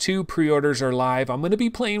 Windlands 2 pre-orders are live. I'm going to be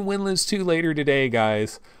playing Windlands 2 later today,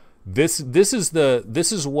 guys. This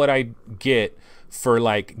is what I get for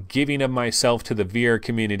like giving of myself to the VR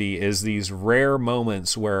community, is these rare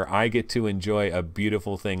moments where I get to enjoy a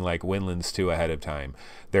beautiful thing like Windlands 2 ahead of time.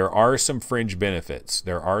 There are some fringe benefits.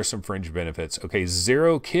 Okay,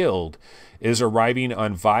 Zero Killed is arriving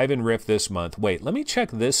on Vive and Rift this month. Wait, let me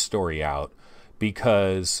check this story out,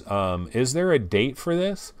 because is there a date for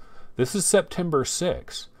this? This is September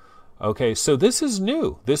 6th. Okay, so this is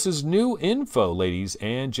new. This is new info, ladies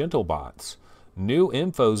and gentlebots. New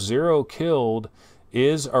info. Zero Killed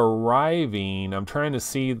is arriving. I'm trying to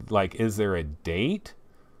see, like, is there a date?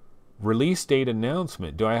 Release date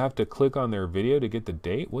announcement. Do I have to click on their video to get the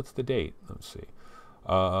date? What's the date? Let's see.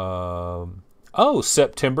 Oh,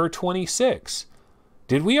 September 26th.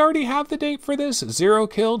 Did we already have the date for this? Zero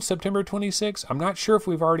Killed, September 26th. I'm not sure if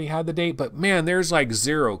we've already had the date, but man, there's like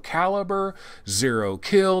Zero Caliber, Zero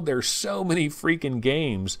Killed. There's so many freaking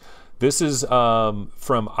games. This is from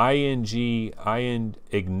Ignigabit,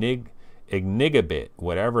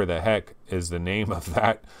 whatever the heck is the name of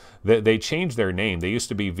that. They changed their name. They used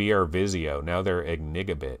to be VR Vizio. Now they're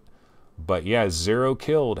Ignigabit. But yeah, Zero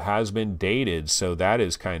Killed has been dated, so that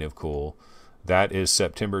is kind of cool. That is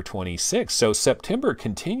September 26th. So September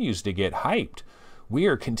continues to get hyped. We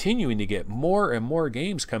are continuing to get more and more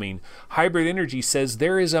games coming. Hybrid Energy says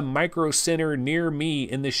there is a Micro Center near me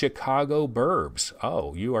in the Chicago burbs.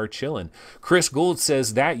 Oh, you are chilling. Chris Gould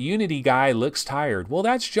says that Unity guy looks tired. Well,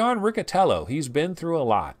 that's John Riccatello. He's been through a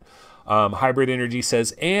lot. Hybrid Energy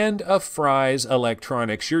says, and a Fry's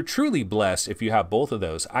Electronics. You're truly blessed if you have both of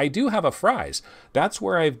those. I do have a Fry's. That's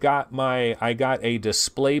where I got a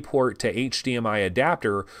DisplayPort to HDMI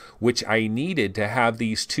adapter, which I needed to have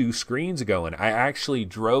these two screens going. I actually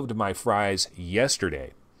drove to my Fry's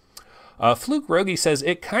yesterday. Fluke Rogie says,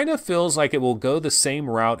 it kind of feels like it will go the same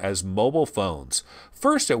route as mobile phones.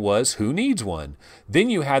 First it was, who needs one? Then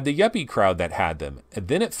you had the yuppie crowd that had them. And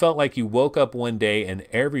then it felt like you woke up one day and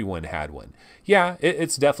everyone had one. Yeah,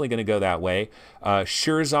 it's definitely going to go that way.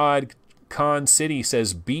 Shirzad Khan City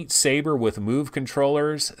says, Beat Saber with Move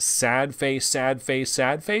controllers, sad face, sad face,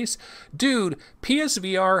 sad face. Dude,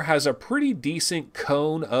 PSVR has a pretty decent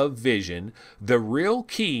cone of vision. The real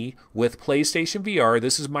key with PlayStation VR,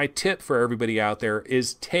 this is my tip for everybody out there,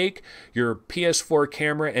 is take your PS4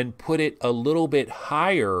 camera and put it a little bit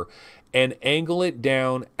higher and angle it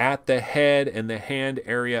down at the head and the hand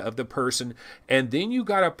area of the person, and then you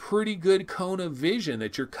got a pretty good cone of vision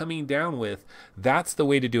that you're coming down with. That's the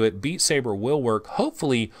way to do it. Beat Saber will work.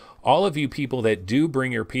 Hopefully, all of you people that do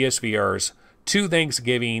bring your PSVRs to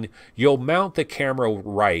Thanksgiving, you'll mount the camera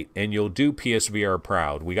right, and you'll do PSVR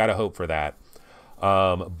proud. We got to hope for that.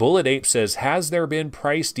 Bullet Ape says, has there been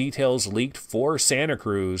price details leaked for Santa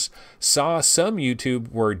Cruz? Saw some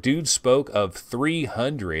YouTube where dude spoke of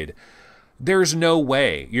 300. There's no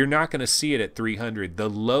way. You're not going to see it at 300. The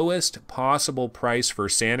lowest possible price for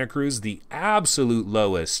Santa Cruz, the absolute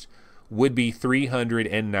lowest, would be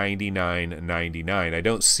 $399.99. I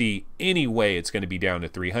don't see any way it's going to be down to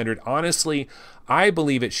 300. Honestly, I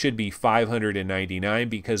believe it should be $599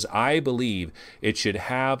 because I believe it should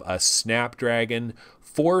have a Snapdragon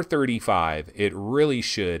 435. It really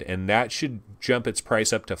should, and that should jump its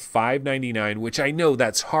price up to $599, which I know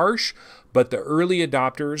that's harsh, but the early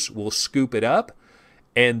adopters will scoop it up,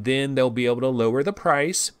 and then they'll be able to lower the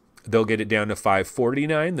price. They'll get it down to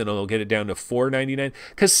 $549, then they'll get it down to $499,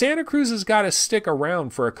 because Santa Cruz has got to stick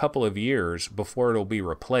around for a couple of years before it'll be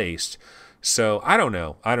replaced. So I don't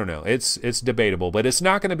know. It's debatable, but it's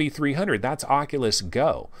not going to be 300. That's Oculus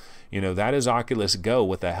Go. You know, that is Oculus Go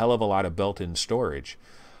with a hell of a lot of built-in storage.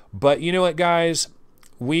 But you know what, guys?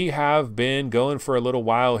 We have been going for a little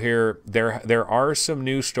while here. There are some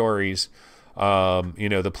news stories. You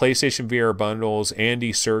know, the PlayStation VR bundles,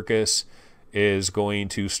 Andy Serkis is going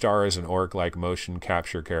to star as an orc-like motion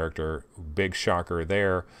capture character. Big shocker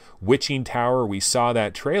there. Witching Tower, we saw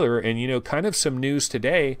that trailer, and you know, kind of some news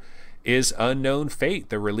today is Unknown Fate.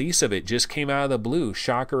 The release of it just came out of the blue.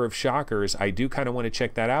 Shocker of shockers. I do kind of want to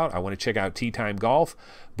check that out. I want to check out Tea Time Golf,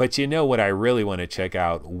 but you know what I really want to check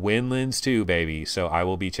out? Windlands 2, baby. So I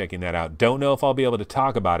will be checking that out. Don't know if I'll be able to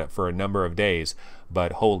talk about it for a number of days,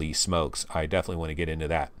 but holy smokes, I definitely want to get into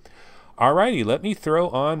that. Alrighty, let me throw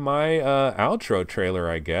on my outro trailer,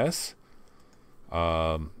 I guess.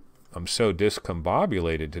 I'm so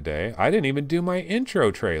discombobulated today. I didn't even do my intro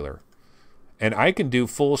trailer. And I can do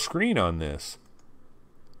full screen on this.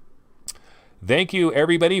 Thank you,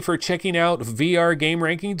 everybody, for checking out VR Game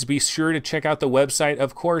Rankings. Be sure to check out the website.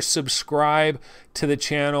 Of course, subscribe to the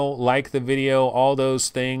channel, like the video, all those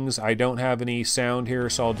things. I don't have any sound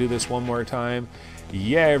here, so I'll do this one more time.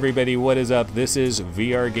 Yeah, everybody, what is up? This is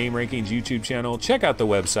VR Game Rankings YouTube channel. Check out the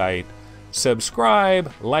website.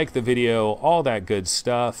 Subscribe, like the video, all that good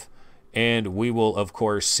stuff. And we will, of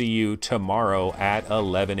course, see you tomorrow at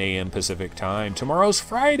 11 a.m. Pacific time. Tomorrow's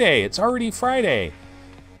Friday. It's already Friday.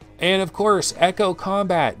 And, of course, Echo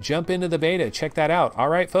Combat. Jump into the beta. Check that out. All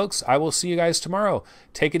right, folks. I will see you guys tomorrow.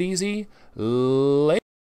 Take it easy. Later.